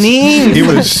happening. It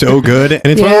was so good. And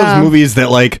it's one of those movies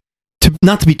that, like,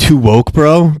 not to be too woke,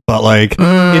 bro, but like it's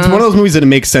one of those movies that it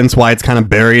makes sense why it's kind of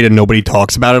buried and nobody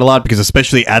talks about it a lot, because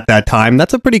especially at that time,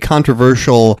 that's a pretty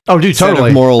controversial set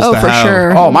of morals to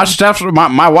have. Oh,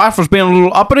 my wife was being a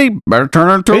little uppity. Better turn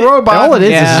her into a robot. All it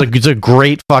is it's a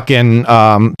great fucking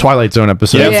Twilight Zone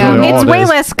episode. Yeah. Really It's all it way is.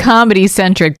 less comedy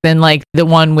centric than like the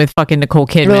one with fucking Nicole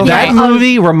Kidman. That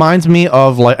movie reminds me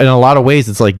of, like, in a lot of ways,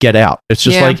 it's like Get Out. It's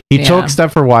just like he took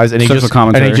Stepford Wives and he Social just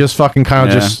commentary. fucking kind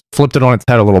of just flipped it on its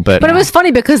head a little bit. But it was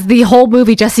funny because the whole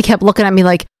movie, Jesse kept looking at me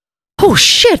like, oh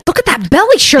shit, look at that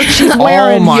belly shirt she's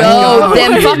wearing. my God.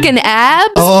 Them fucking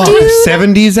abs, Oh,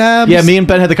 70s abs? Yeah, me and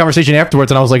Ben had the conversation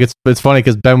afterwards, and I was like, it's funny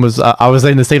because Ben was, I was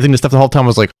saying the same thing to Steph the whole time. I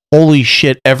was like, holy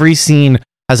shit, every scene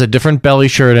has a different belly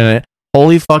shirt in it.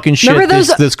 Holy fucking shit, Remember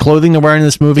those- this clothing they're wearing in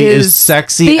this movie is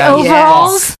sexy The as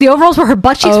overalls, fuck. the overalls where her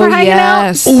butt cheeks were hanging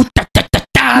out. Ooh,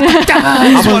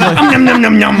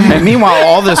 And meanwhile,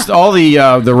 all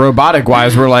the robotic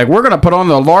wives were like, "We're gonna put on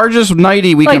the largest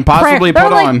nightie we can possibly put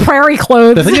on." Prairie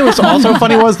clothes. The thing that was also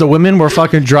funny was the women were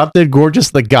fucking drop dead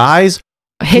gorgeous. The guys,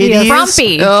 Hideous.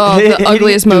 Frumpy. Oh, the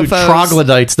ugliest dude, mofos.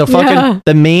 troglodytes. The fucking Yeah.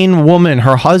 the main woman,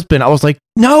 her husband. I was like,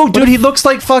 no, dude, he looks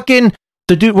like fucking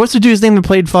the dude. What's the dude's name that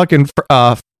played fucking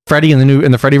Freddy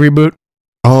in the Freddy reboot?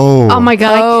 Oh my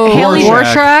god, Oh, Haley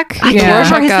Rorschach. I can't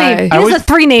remember his guy. name. He I has always- a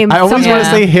three name. I always want to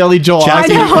say Haley Joel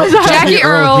Jackie- Osment. Jackie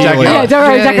Earl. Jackie Earl. Yeah,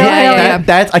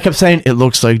 Jackie Earl. I kept saying it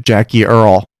looks like Jackie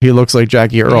Earl. He looks like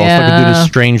Jackie Earl. Yeah. Fucking dude is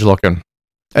strange looking.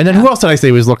 And then who else did I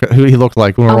say was looking? Who he looked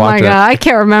like when we Oh were my watching god, I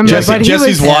can't remember. But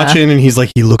Jesse's he was, watching and he's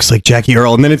like, he looks like Jackie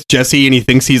Earl. And then it's Jesse and he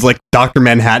thinks he's like Dr.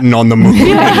 Manhattan on the moon. And he's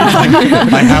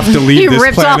like, I have to leave He this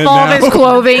rips off planet all now. his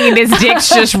clothing and his dick's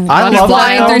just I love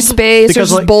flying that through film space. because, There's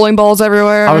just like, bowling balls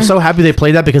everywhere. I was so happy they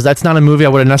played that because that's not a movie I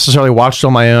would have necessarily watched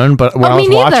on my own. But when Oh, I was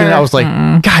me watching it, neither. I was like,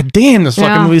 God damn, this Yeah.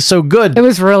 fucking movie is so good. It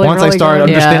was really, Once I really started good.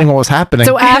 understanding what was happening.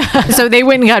 So so they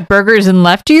went and got burgers and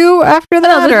left you after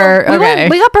that,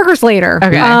 we got burgers later.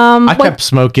 Okay. I kept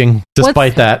smoking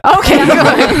despite that. Okay,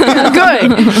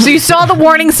 good. So you saw the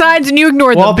warning signs and you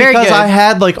ignored Well, them. Very because good. I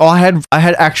had like I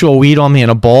had actual weed on me in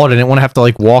a bowl, and I didn't want to have to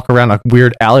like walk around a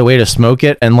weird alleyway to smoke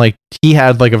it. And like he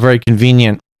had like a very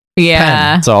convenient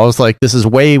yeah. pen, so I was like, this is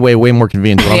way more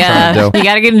convenient than what I'm trying Yeah. to do. You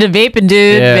got to get into vaping,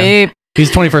 dude. Yeah. Vape. He's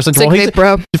 21st century. Sick Well, he's vape,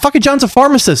 bro. fucking John's a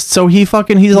pharmacist, so he's like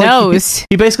Knows.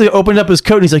 he basically opened up his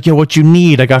coat and he's like, yo, what you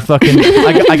need? I got fucking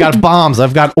I got bombs.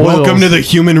 I've got oils. Welcome to the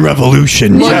human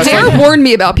revolution. Look, Jesse. Tara warned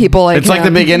me about people like It's like the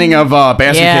him. beginning of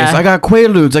Basket Yeah. Case. I got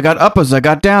Quaaludes, I got uppers, I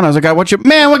got downers, I got what you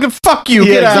man. What the fuck you?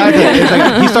 Yeah, Get out of exactly. here. It's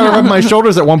like, he started rubbing my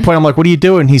shoulders at one point. I'm like, what are you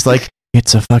doing? He's like,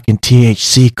 it's a fucking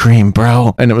THC cream,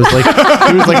 bro. And it was like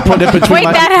he was like putting it between Wait,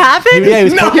 my that happened? Yeah, he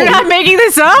was You're not making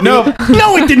this up? No,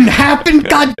 No, it didn't happen.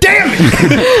 God damn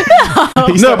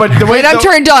it. No, but the way Wait, I'm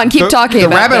turned on. Keep talking The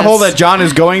about rabbit this. hole that John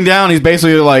is going down, he's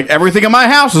basically like, everything in my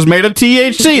house is made of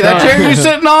THC. That chair you're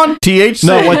sitting on, THC.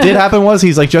 No, what did happen was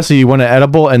he's like, Jesse, you want an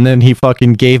edible? And then he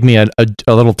fucking gave me a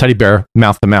little teddy bear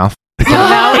mouth to mouth.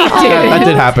 No, he didn't. That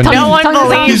did happen. No one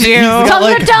believes you. got,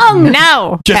 like- tongue.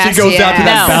 No. Jesse goes out to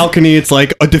that No. balcony. It's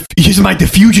like, here's my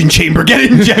diffusion chamber. Get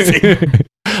in, Jesse.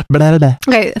 Blah, blah, blah.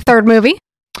 Okay, third movie.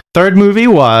 Third movie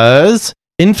was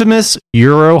infamous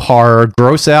Euro horror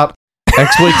gross out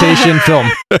exploitation film.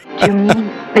 Do you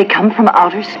mean they come from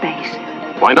outer space?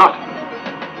 Why not?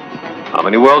 How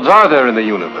many worlds are there in the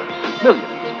universe? Millions.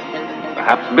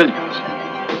 Perhaps billions.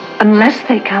 Unless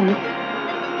they come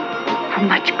from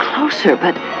much closer,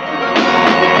 but...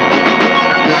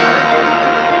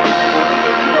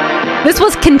 This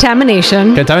was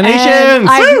Contamination. Contamination! And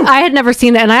I had never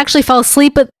seen it, and I actually fell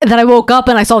asleep, but then I woke up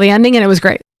and I saw the ending, and it was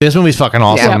great. This movie's fucking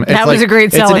awesome. Yeah, that was a great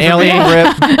It's seller an for me. alien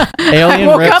rip. Alien I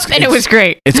woke rip. up and it was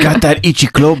great. It's got that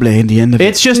Ichikloble in the end of it.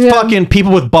 It's just fucking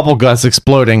people with bubble guts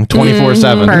exploding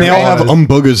 24/7. And they all have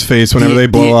Umbooga's face whenever they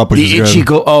blow up, which is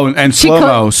good. And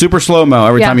slow-mo. Super slow-mo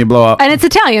every Yeah. time you blow up. And it's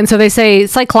Italian, so they say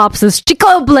Cyclops is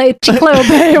Cicloble, or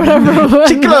whatever.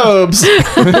 Ciclopes.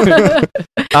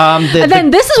 And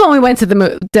then this is when we went to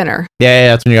the dinner. Yeah,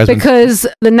 that's when you guys went. Because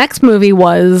the next movie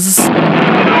was...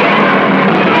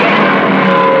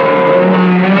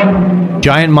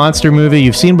 Giant monster movie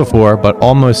you've seen before, but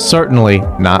almost certainly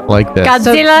not like this.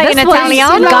 Godzilla in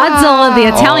Italiano? Godzilla, the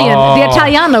Italian, the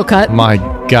Italiano cut. My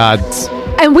God.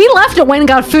 And we left and went and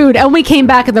got food, and we came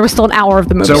back, and there was still an hour of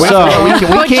the movie.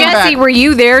 Well, Jesse, were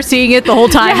you there seeing it the whole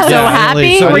time? Yeah. So Yeah,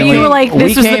 happy? So were then you like, this we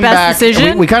was the came best back-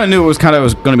 decision? We kind of knew it was going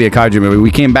to be a kaiju movie. We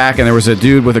came back and there was a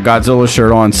dude with a Godzilla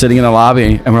shirt on sitting in the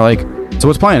lobby, and we're like, "So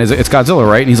what's playing? It's Godzilla,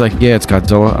 right?" And he's like, "Yeah, it's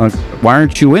Godzilla." I'm like, "Why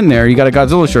aren't you in there? You got a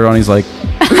Godzilla shirt on." He's like,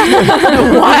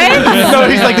 "What?" No,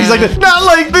 he's like, not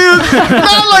like this,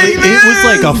 not like this. It was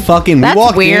like a fucking. That's we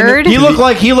walked weird. He looked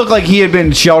like he had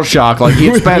been shell shocked, like he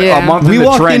had spent a month We in the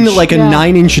walked trench. into like a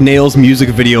Nine Inch Nails music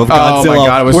video of Oh my Godzilla,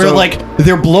 God, it was where so- like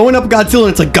they're blowing up Godzilla, and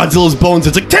it's like Godzilla's bones.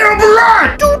 It's like terrible.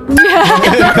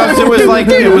 Because it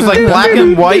was like black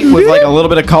and white with like a little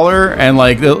bit of color, and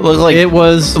like it looked like it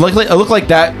looked like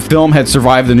that film had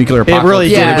survived the nuclear It apocalypse. really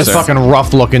did. It was fucking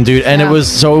rough looking, dude. And it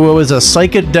was a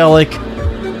psychedelic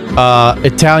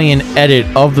Italian edit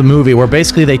of the movie where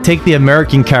basically they take the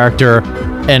American character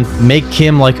and make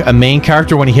him like a main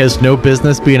character when he has no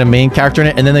business being a main character in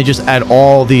it, and then they just add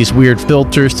all these weird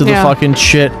filters to the Yeah. fucking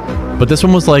shit. But this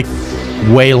one was like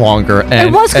way longer, and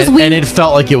It was 'cause and it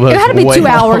felt like it was. It had to be way 2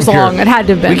 hours longer. long. It had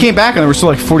to have been. We came back and there were still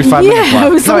like 45 minutes Yeah, left.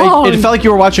 it was No, long. it felt like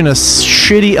you were watching a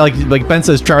shitty, like Ben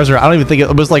says, Charizard. I don't even think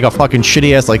it was like a fucking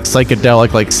shitty ass like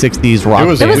psychedelic like 60s rock. It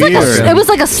was It was like weird. it was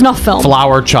like a snuff film.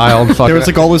 Flower Child. Fucking, There was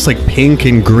like all this like pink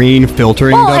and green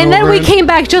filtering. Well, done and then over we it. came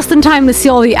back just in time to see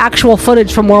all the actual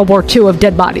footage from World War II of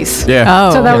dead bodies. Yeah.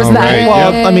 Oh. So that was that.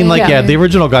 Well, I mean, like, Yeah. yeah, the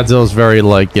original Godzilla is very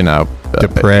like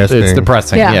Depressing. It's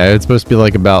depressing. Yeah. Yeah. It's supposed to be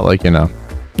like about like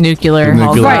Nuclear. Nuclear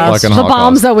Right. fucking The Holocaust.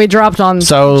 bombs that we dropped on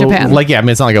So Japan. like, yeah, I mean,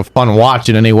 it's not like a fun watch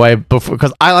in any way, but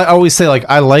because I always say like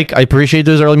I appreciate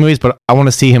those early movies, but I want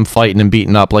to see him fighting and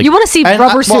beating up. Like You wanna see and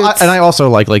rubber well, suits. and I also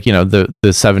like the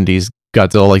 70s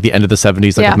Godzilla, like the end of the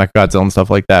 70s, like Yeah. Mechagodzilla and stuff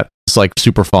like that. It's like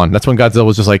super fun. That's when Godzilla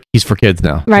was just like he's for kids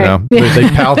now. Right. You know? Yeah. They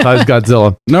palletized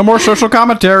Godzilla. No more social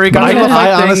commentary. But Godzilla I fight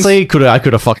things. honestly I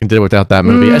could have fucking did it without that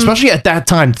movie, especially at that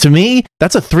time. To me,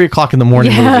 that's a 3:00 in the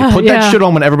morning Yeah, movie. Put yeah. that shit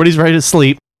on when everybody's ready to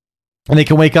sleep, and they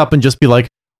can wake up and just be like,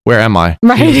 "Where am I?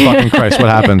 Right. Jesus fucking Christ, what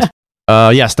happened?"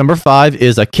 Yes, number 5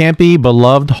 is a campy,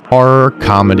 beloved horror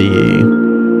comedy.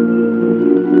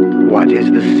 What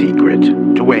is the secret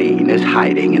Dwayne is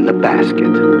hiding in the basket?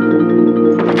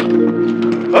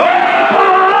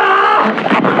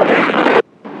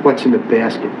 What's in the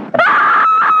basket?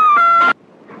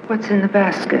 What's in the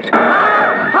basket?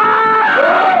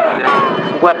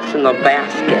 What's in the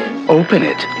basket? Open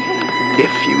it,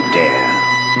 if you dare.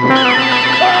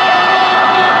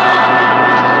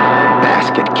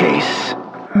 Basket case.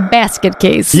 Basket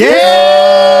case.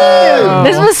 Yeah.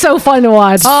 This was so fun to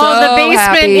watch. Oh, the So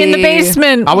basement in the happy.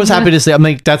 basement. I was happy to say, I'm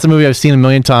like, that's a movie I've seen a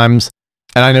million times.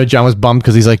 And I know John was bummed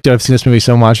because he's like, dude, I've seen this movie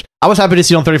so much. I was happy to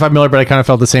see it on 35 miller, but I kind of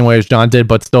felt the same way as John did,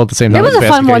 but still at the same time. It was a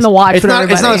Basket fun one Case. to watch It's with not a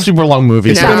everybody. super long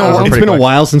movie. It's so been, it's it's pretty been a quick.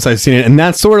 while since I've seen it, and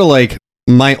that's sort of like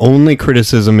my only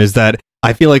criticism is that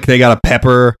I feel like they got to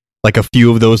pepper like a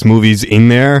few of those movies in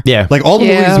there. Yeah. Like all the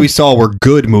Yeah. movies we saw were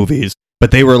good movies,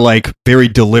 but they were like very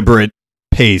deliberate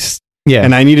pace. Yeah.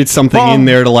 And I needed something Well- in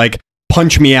there to like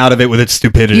punch me out of it with its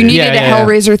stupidity. You needed Yeah, a yeah, yeah.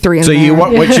 Hellraiser 3 in So there. you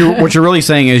what you're really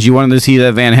saying is you wanted to see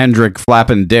that Van Hendrick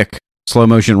flapping dick slow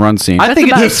motion run scene. I think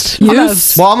the it's best.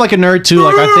 Yes. well, I'm like a nerd too.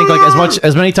 Like I think like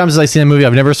as many times as I've seen a movie,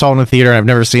 I've never saw it in a theater and I've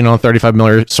never seen it on 35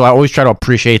 miller. So I always try to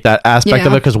appreciate that aspect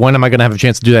of Yeah. it because when am I going to have a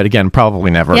chance to do that again?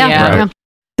 Probably never. Yeah. Right? Yeah.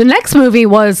 The next movie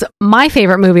was my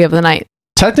favorite movie of the night.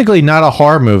 Technically not a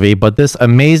horror movie, but this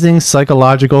amazing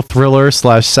psychological thriller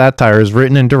 / satire is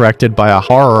written and directed by a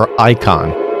horror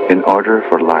icon. In order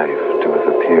for life to have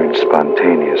appeared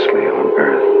spontaneously on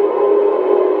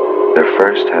Earth, there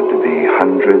first had to be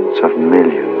hundreds of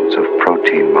millions of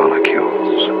protein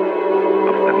molecules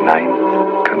of the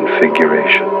 9th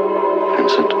configuration.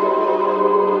 Vincent.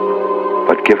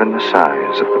 But given the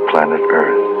size of the planet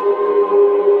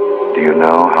Earth, do you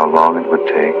know how long it would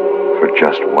take for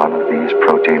just one of these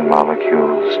protein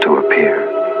molecules to appear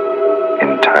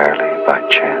entirely by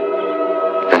chance?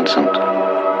 Vincent.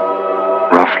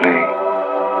 Roughly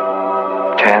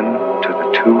 10 to the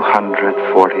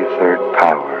 243rd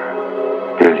power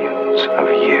billions of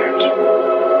years.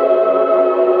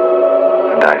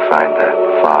 And I find that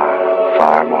far,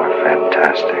 far more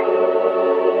fantastic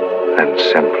than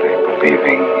simply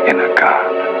believing in a god.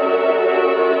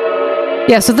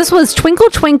 Yeah, so this was Twinkle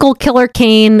Twinkle Killer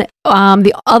Kane.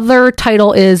 The other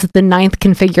title is The 9th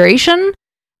Configuration,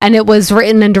 and it was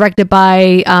written and directed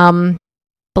by William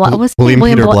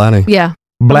Peter Blatty. Yeah.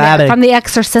 Blatty. From The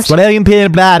Exorcist. William Peter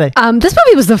Blatty. This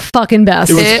movie was the fucking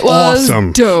best. It was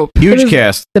awesome. dope. Huge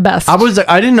cast. The best. I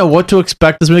didn't know what to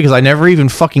expect this movie because I never even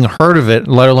fucking heard of it,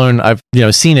 let alone I've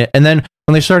seen it. And then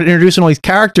when they started introducing all these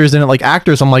characters in it, like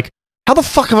actors, I'm like, how the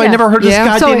fuck have I never heard of this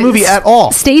goddamn movie at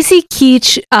all? Stacy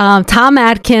Keach, Tom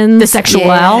Atkins, the sexual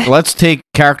Let's take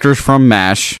characters from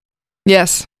MASH.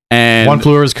 Yes. And One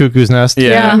Flew Over His Cuckoo's Nest.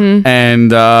 Yeah. Mhm.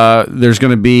 And there's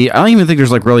going to be, I don't even think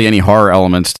there's like really any horror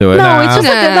elements to it. No, it's just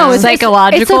it's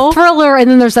psychological. It's a thriller, and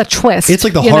then there's a twist. It's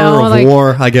like the you horror know, of like-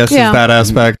 war, I guess, Yeah. is that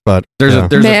aspect. But there's yeah.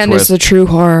 Man is the true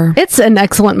horror. It's an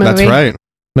excellent movie. That's right.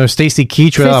 No, Stacy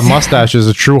Keach without a mustache is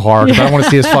a true horror because I don't want to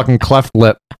see his fucking cleft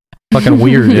lip. Fucking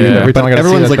weird, dude. Every time I But gotta see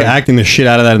everyone's that like thing. acting the shit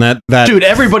out of that, and that Dude,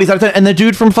 everybody's out there. And the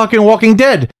dude from fucking Walking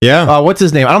Dead. Yeah. What's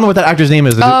his name? I don't know what that actor's name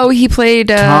is. Oh, he played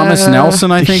Thomas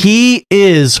Nelson, I think. He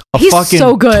is a He's fucking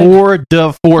so good. tour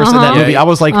de force in that Uh-huh. movie. I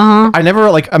was like, Uh-huh. I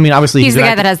never like. I mean, obviously He's the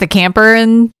guy that has the camper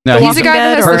and No, He's the guy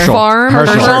that has the farm.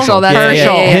 Herschel. That's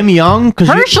Herschel. Him young. 'cause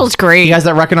Herschel's great. He has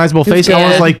that recognizable He's face. And I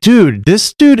was good. like, dude,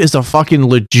 this dude is a fucking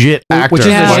legit actor. Which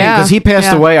is because he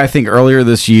passed away, I think, earlier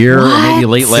this year, or maybe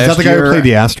late last year. Is that the guy who played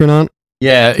the astronaut?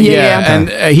 Yeah, and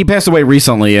he passed away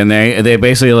recently, and they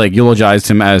basically like eulogized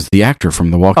him as the actor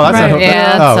from The Walking Oh, that's Dead. not,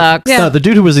 Yeah, that sucks. No, the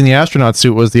dude who was in the astronaut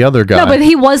suit was the other guy. No, but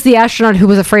he was the astronaut who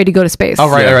was afraid to go to space. Oh,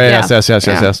 right, right, Yeah.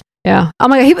 yes. Yeah. Oh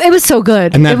my god, it was so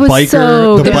good. And that it was biker,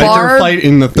 so the good. biker fight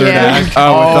in the third act.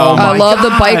 I love the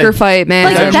biker fight, man.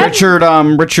 Like, And that- Richard,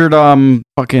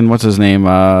 fucking what's his name?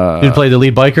 Did play the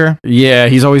lead biker? Yeah,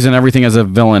 he's always in everything as a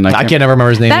villain. I can't ever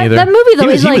remember his name That- either. that movie, though,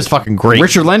 he is was like- fucking great.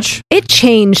 Richard Lynch. It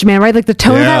changed, man. Right, like the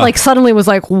tone of Yeah. that, like suddenly was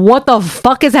like, what the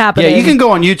fuck is happening? Yeah, you can go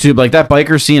on YouTube. Like that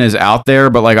biker scene is out there,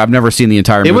 but like I've never seen the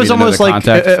entire movie. It was to know almost the like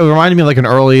context. it reminded me of like an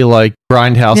early like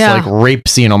Grindhouse Yeah. like rape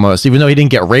scene almost. Even though he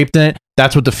didn't get raped in it,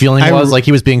 that's what the feeling I- was. Like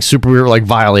he was being super like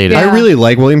violated. I really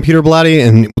like William Peter Blatty,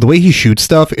 and the way he shoots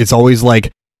stuff, it's always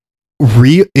like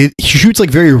real. He shoots like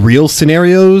very real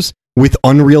scenarios with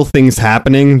unreal things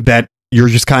happening that you're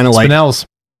just kind of like Spinells.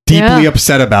 deeply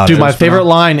upset about. Dude, it. my favorite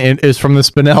line is from the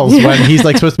Spinells when he's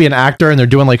like supposed to be an actor and they're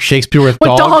doing like Shakespeare with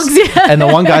dogs. yeah. And the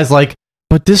one guy's like,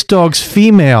 but this dog's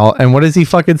female. And what does he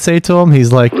fucking say to him?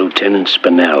 He's like, Lieutenant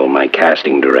Spinell, my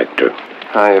casting director.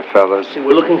 Hiya, fellas.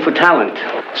 We're looking for talent.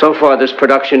 So far, this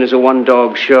production is a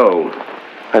one-dog show.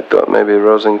 I thought maybe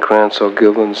Rosencrantz or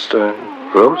Guildenstern.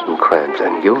 Rosencrantz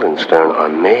and Guildenstern are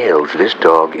males. This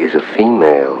dog is a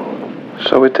female.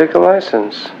 Shall we take a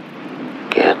license?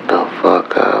 Get the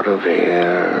fuck out of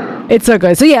here. It's so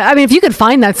good. So yeah, I mean, if you could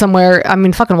find that somewhere, I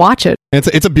mean, fucking watch it.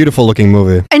 It's a beautiful looking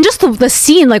movie. And just the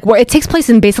scene, like where it takes place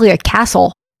in basically a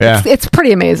castle. Yeah. It's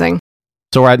pretty amazing.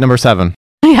 so we're at number 7.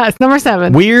 Yeah, it's number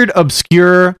 7. Weird,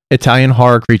 obscure Italian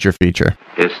horror creature feature.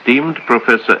 Esteemed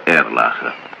Professor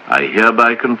Erlacher, I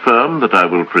hereby confirm that I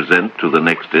will present to the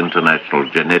next International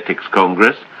Genetics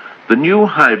Congress the new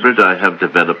hybrid I have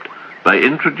developed by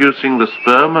introducing the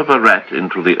sperm of a rat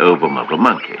into the ovum of a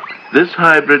monkey. This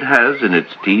hybrid has in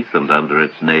its teeth and under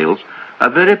its nails a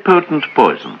very potent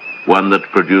poison, one that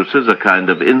produces a kind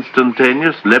of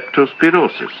instantaneous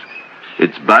leptospirosis.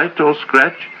 Its bite or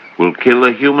scratch will kill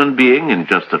a human being in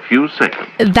just a few seconds.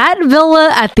 That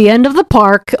villa at the end of the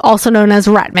park, also known as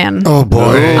Ratman. Oh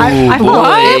boy.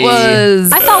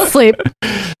 I fell asleep.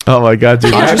 Oh my god,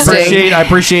 dude. I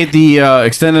appreciate the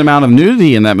extended amount of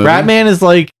nudity in that movie. Ratman is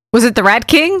like, was it the Rat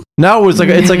King? no, it's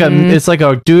like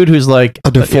a dude who's like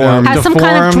a deformed, Has some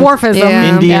kind of dwarfism.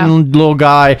 Yeah. Indian little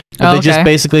guy. But Oh, they just okay.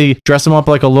 basically dress him up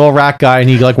like a little rat guy, and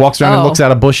he like walks around and Oh. looks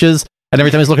out of bushes. And every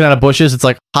time he's looking out of bushes, it's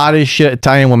like hot as shit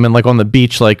Italian women like on the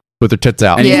beach, like with their tits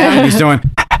out. And he's doing.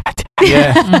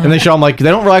 Yeah, and they show him like they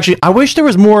don't really actually. I wish there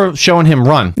was more showing him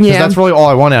run. 'cause Yeah. that's really all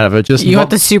I want out of it. Just You want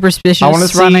the superstitious I want to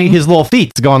see running. his little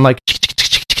feet going like.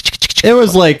 It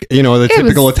was like, the It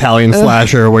typical was- Italian ugh.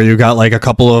 slasher where you got like a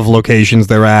couple of locations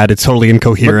they're at. It's totally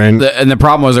incoherent. And the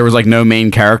problem was there was like no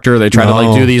main character. They tried to like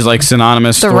No. do these like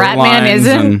synonymous The Rat Man storylines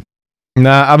isn't? and-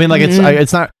 Nah, I mean, like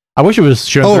it's not. I wish it was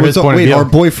shown Oh, through it his was, point of wait, view. our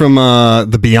boy from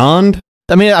The Beyond?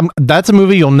 I mean, that's a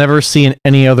movie you'll never see in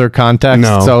any other context.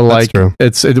 No, so that's like, true.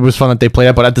 it was fun that they played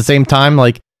it, but at the same time,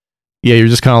 like, yeah, you're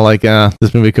just kind of like,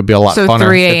 this movie could be a lot So funner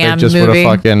 3 if they a.m. just would movie.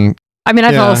 have fucking. I mean,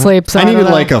 I fell asleep. So I don't needed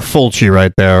know. like a Fulci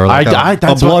right there. Or like a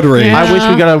that's Blood what, Rage. I wish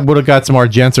we would have got some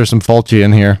Argento or some Fulci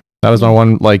in here. That was my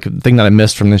one like thing that I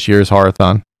missed from this year's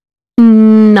Horathon.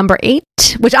 Number 8,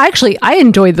 which I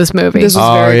enjoyed this movie.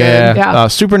 Yeah.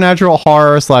 Supernatural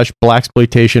horror /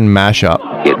 blaxploitation mashup.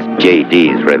 It's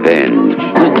JD's revenge.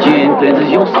 The gin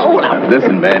cleanses your soul out.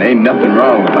 Listen, man, ain't nothing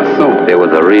wrong with my soul. There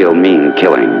was a real mean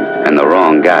killing, and the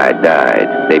wrong guy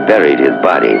died. They buried his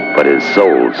body, but his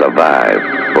soul survived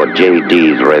for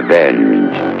JD's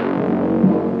revenge.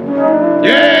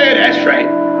 Yeah, that's right.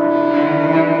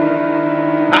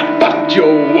 I fucked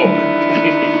your woman.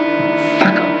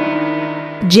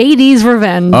 JD's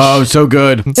Revenge. Oh, so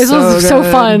good. This was so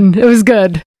fun. It was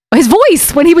good. His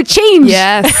voice when he would change.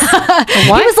 Yes. He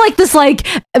was like this like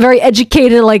very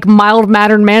educated, like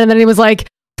mild-mannered man, and then he was like,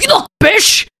 "You look,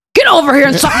 bitch, get over here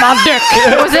and suck my dick."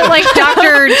 Was it like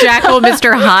Dr. Jekyll and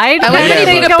Mr. Hyde? I like how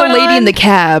they picked up the lady in the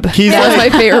cab. That was my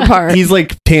favorite part. He's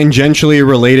like tangentially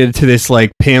related to this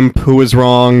like pimp who was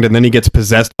wronged, and then he gets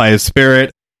possessed by his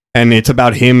spirit. And it's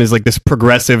about him as like this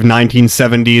progressive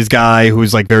 1970s guy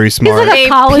who's like very smart. like a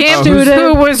college student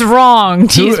who was wronged.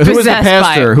 He's Who was the possessed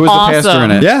pastor? by. Who was Awesome. the pastor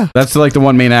in it? Yeah, that's like the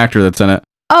one main actor that's in it.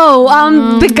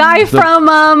 Oh, the guy from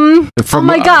From, oh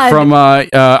my god, from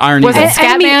Iron was Eagle.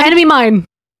 it Enemy Mine?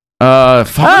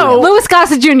 Louis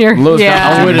Gossett Jr.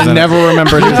 I would have never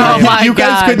remembered his name. You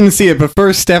guys couldn't see it, but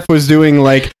first Steph was doing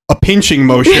like a pinching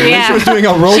motion. Yeah. She was doing a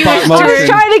robot I was motion.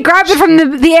 trying to grab it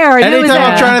from the air. I knew it was Anytime I'm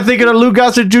there. trying to think of the Lou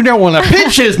Gossett Jr., I want to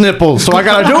pinch his nipples, so I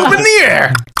gotta do them in the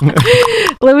air.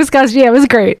 Louis Gossett, yeah, it was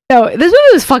great. No, this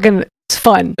movie was fucking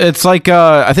fun. It's like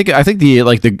I think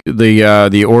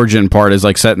the origin part is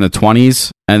like set in the 20s,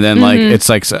 and then like Mhm. it's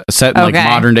like set in like Okay.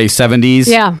 modern day 70s.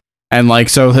 Yeah. And like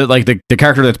so, like the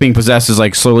character that's being possessed is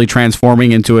like slowly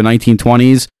transforming into a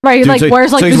 1920s. Right, he, like,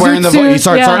 wears, like, so he's the wearing zoot he suit.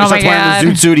 starts, Yeah. starts Oh my wearing God. the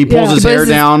zoot suit. He pulls Yeah. his He hair puts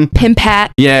his down. Pimp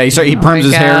hat. Yeah, he perms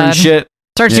his hair and God. shit.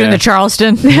 Starts doing Yeah. the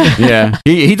Charleston. Yeah,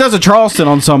 he does a Charleston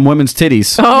on some women's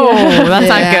titties. Oh, that's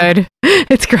not good.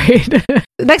 It's great.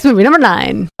 Next movie, number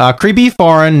 9. Creepy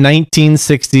foreign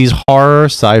 1960s horror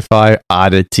sci-fi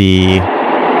oddity.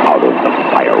 Out of the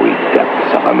fiery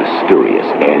depths of a mysterious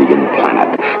alien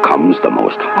planet comes the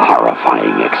most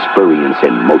horrifying experience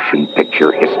in motion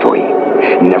picture history.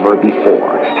 Never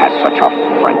before has such a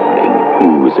frightening,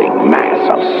 oozing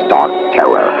mass of stark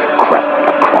terror crept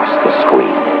across the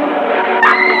screen.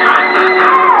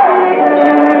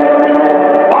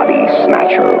 Body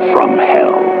Snatcher from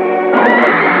Hell.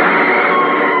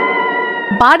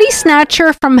 Body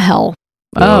Snatcher from Hell.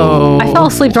 Oh. I fell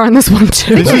asleep during this one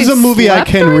too. This is a movie I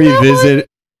can revisit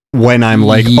when I'm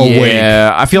like awake.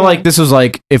 Yeah, I feel like this was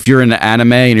like if you're into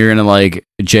anime and you're into like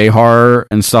J horror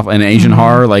and stuff and Asian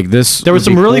horror, like this. There was would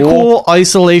some be really cool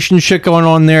isolation shit going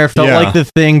on there. It felt Yeah. like The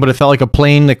Thing, but it felt like a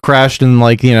plane that crashed in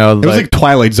like, you know, It was like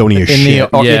Twilight Zone-y as shit.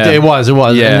 It was.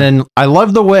 Yeah. And then I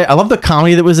love the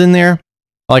comedy that was in there.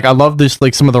 Like I love this,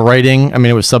 like some of the writing. I mean,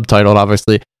 it was subtitled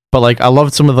obviously, but like I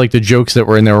loved some of like the jokes that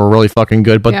were in there were really fucking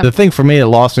good. But Yeah. the thing for me that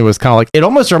lost me was kind of like, it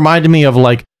almost reminded me of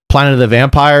like Planet of the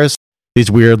Vampires,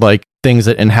 these weird like things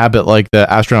that inhabit like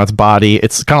the astronaut's body.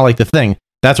 It's kind of like The Thing.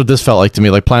 That's what this felt like to me,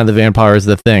 like Planet of the Vampires,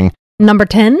 The Thing. Number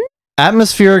 10.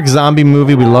 Atmospheric zombie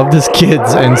movie we loved as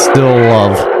kids and still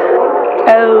love.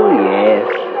 Oh, yes.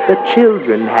 The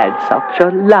children had such a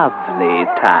lovely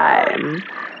time.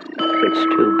 It's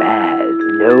too bad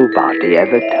nobody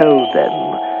ever told them.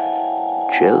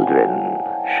 Children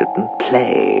shouldn't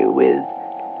play with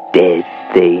dead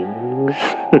things.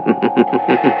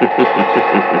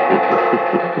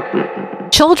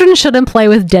 Children shouldn't play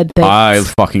with dead things. I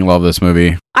fucking love this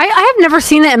movie. I have never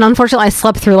seen it, and unfortunately, I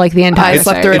slept through like the entire. I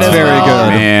slept through it It's as very well.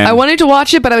 good. Man. I wanted to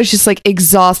watch it, but I was just like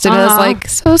exhausted. And I was Uh-huh. like,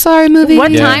 so sorry, movie.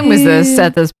 What time was this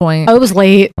at this point? Oh, it was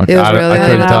late. It was really I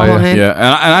couldn't late. tell you. Yeah,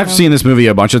 and I've seen this movie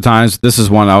a bunch of times. This is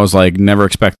one I was like never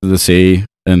expected to see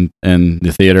in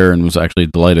the theater, and was actually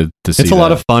delighted to see. It's a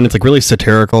lot of fun. It's like really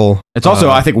satirical. It's also,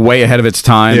 I think, way ahead of its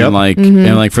time, Yep. and like Mhm.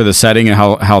 and like for the setting and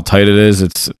how tight it is.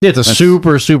 It's a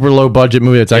super low budget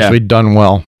movie that's Yeah. actually done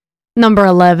well. Number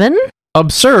 11.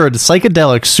 Absurd,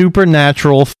 psychedelic,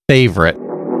 supernatural favorite.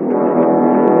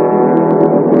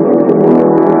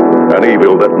 An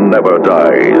evil that never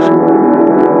dies.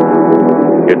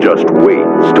 It just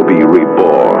waits to be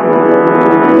reborn.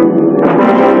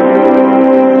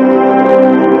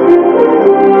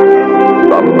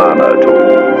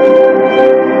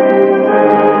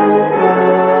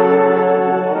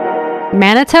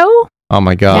 Oh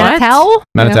my god.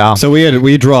 Manitou? So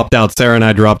we dropped out. Sarah and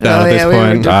I dropped out at this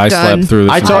point. I slept through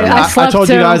this. I told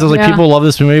you guys, I was like, people love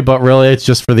this movie, but really, it's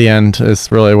just for the end.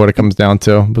 It's really what it comes down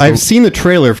to. But I've seen the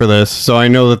trailer for this, so I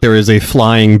know that there is a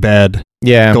flying bed.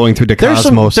 Yeah, going through the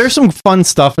cosmos. There's some fun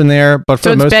stuff in there, but for So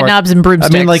the it's most bed part, knobs and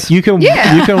broomsticks. I mean, like you can,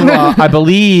 I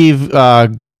believe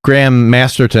Graham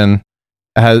Masterton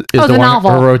is the the one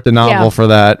novel. who wrote the novel Yeah. for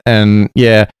that, and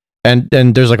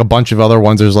and there's like a bunch of other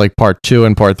ones. There's like part 2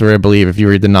 and part 3, I believe, if you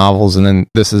read the novels, and then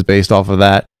this is based off of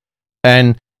that,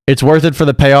 and it's worth it for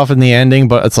the payoff in the ending,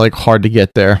 but it's like hard to get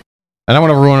there. I don't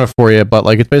want to ruin it for you, but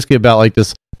like it's basically about like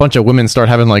this bunch of women start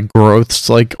having like growths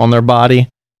like on their body, and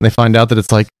they find out that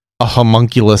it's like a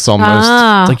homunculus almost.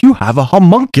 Ah. It's like you have a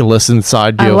homunculus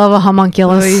inside you. I love a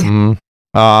homunculus.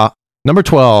 Number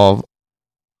 12,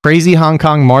 crazy Hong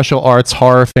Kong martial arts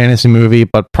horror fantasy movie,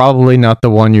 but probably not the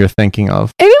one you're thinking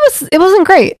of. It wasn't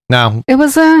great. No, It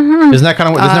was isn't that kind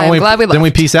of? Isn't that when glad we then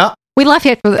we peace out? we left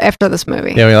after this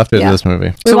movie. Yeah, we left it this movie.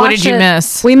 We So what watched did you it-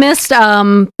 miss? We missed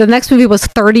the next movie was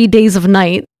 30 Days of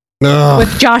Night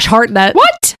with Josh Hartnett.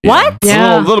 What? What? It's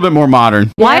a little bit more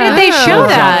modern. Why did they show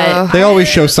that? They always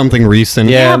show something recent.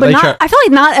 Yeah, but not, I feel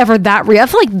like not ever that real. I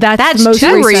feel like that's the most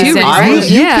too recent. recent.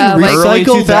 You can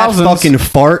recycle that fucking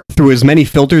fart through as many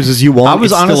filters as you want. I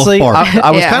was it's still a honestly, fart. I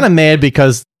was kind of mad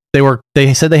because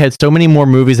they said they had so many more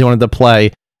movies they wanted to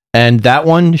play, and that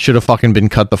one should have fucking been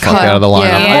cut the fuck out of the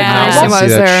lineup. I did not want to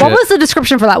see that What shit. was the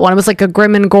description for that one? It was like a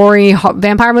grim and gory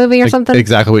vampire movie or something.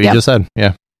 Exactly what Yeah. you just said.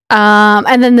 Yeah,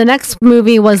 And then the next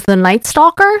movie was The Night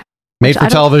Stalker. made for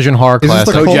television horror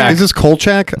classic. Is this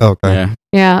Kolchak? Okay.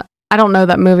 Yeah, I don't know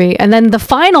that movie. And then the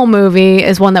final movie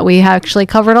is one that we actually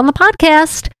covered on the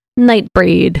podcast,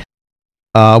 Nightbreed,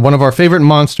 One of our favorite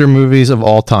monster movies of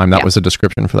all time. That was the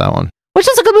description for that one. which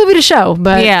is a good movie to show.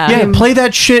 But Yeah, play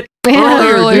that shit Yeah.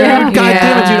 earlier, Yeah. dude. God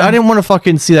damn it, dude. I didn't want to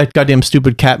fucking see that goddamn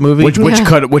stupid cat movie. Which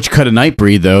cut a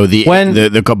Nightbreed though?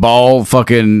 The Cabal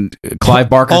fucking Clive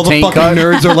Barker All the taint fucking cut.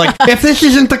 nerds are like, if this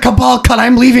isn't the Cabal cut,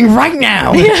 I'm leaving right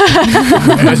now.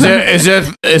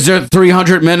 is there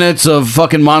 300 minutes of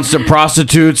fucking monster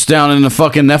prostitutes down in the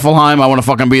fucking Niflheim? I want to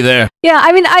fucking be there. Yeah,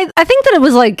 I mean, I think that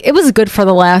it was good for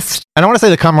the last. And I want to say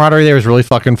the camaraderie there is really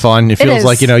fucking fun. It feels is.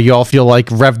 like, you all feel like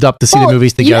revved up to see the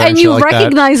movies together. and shit you like that.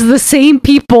 recognize the same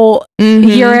people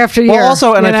year after year. Well,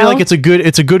 also, and you I feel know? like it's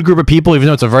a good group of people, even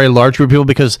though it's a very large group of people,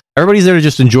 because everybody's there to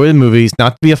just enjoy the movies,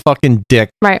 not to be a fucking dick,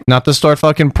 right? Not to start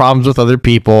fucking problems with other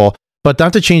people, but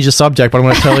not to change the subject. But I'm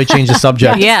going to totally change the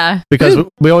subject, Yeah. because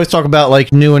we always talk about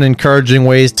like new and encouraging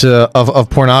ways of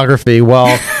pornography. Well,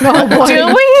 Do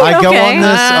we? I go Okay. on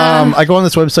this I go on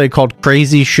this website called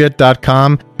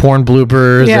crazyshit.com, porn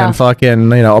bloopers Yeah. and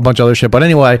fucking a bunch of other shit. But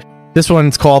anyway, this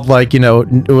one's called like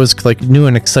it was like new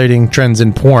and exciting trends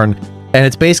in porn, and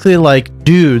it's basically like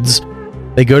dudes.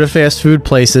 They go to fast food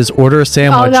places, order a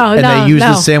sandwich, and they use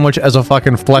the sandwich as a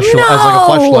fucking as like a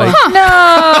fleshlight.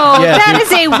 No, Yeah, that dude.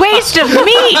 is a waste of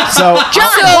meat. So-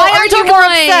 John, why aren't you more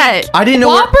upset? I didn't know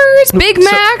where- Whoppers, Big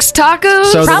Macs, tacos.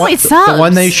 So the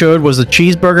one they showed was a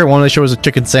cheeseburger, one they showed was a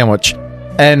chicken sandwich.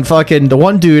 And fucking the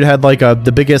one dude had like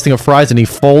the biggest thing of fries, and he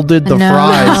folded the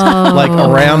fries like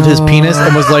around his penis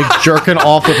and was like jerking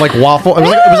off with like waffle. It was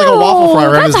like a waffle fry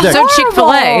around his dick. So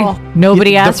Chick-fil-A.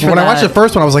 Nobody asked for When that. I watched the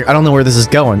first one, I was like, I don't know where this is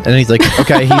going. And then he's like,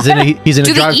 okay, he's in a Do they eat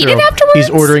it drive-thru. afterwards? He's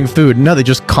ordering food. No, they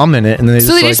just come in it, and then they So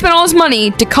just they like, just spent all this money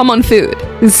to come on food.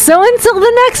 So until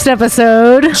the next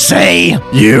episode, Say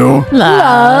you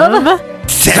love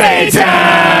Satan.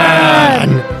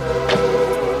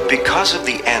 Because of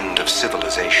the end of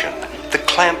civilization, the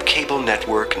Clamp Cable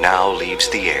Network now leaves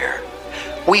the air.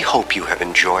 We hope you have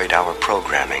enjoyed our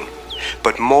programming,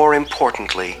 but more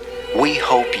importantly, we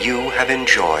hope you have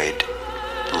enjoyed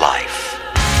life.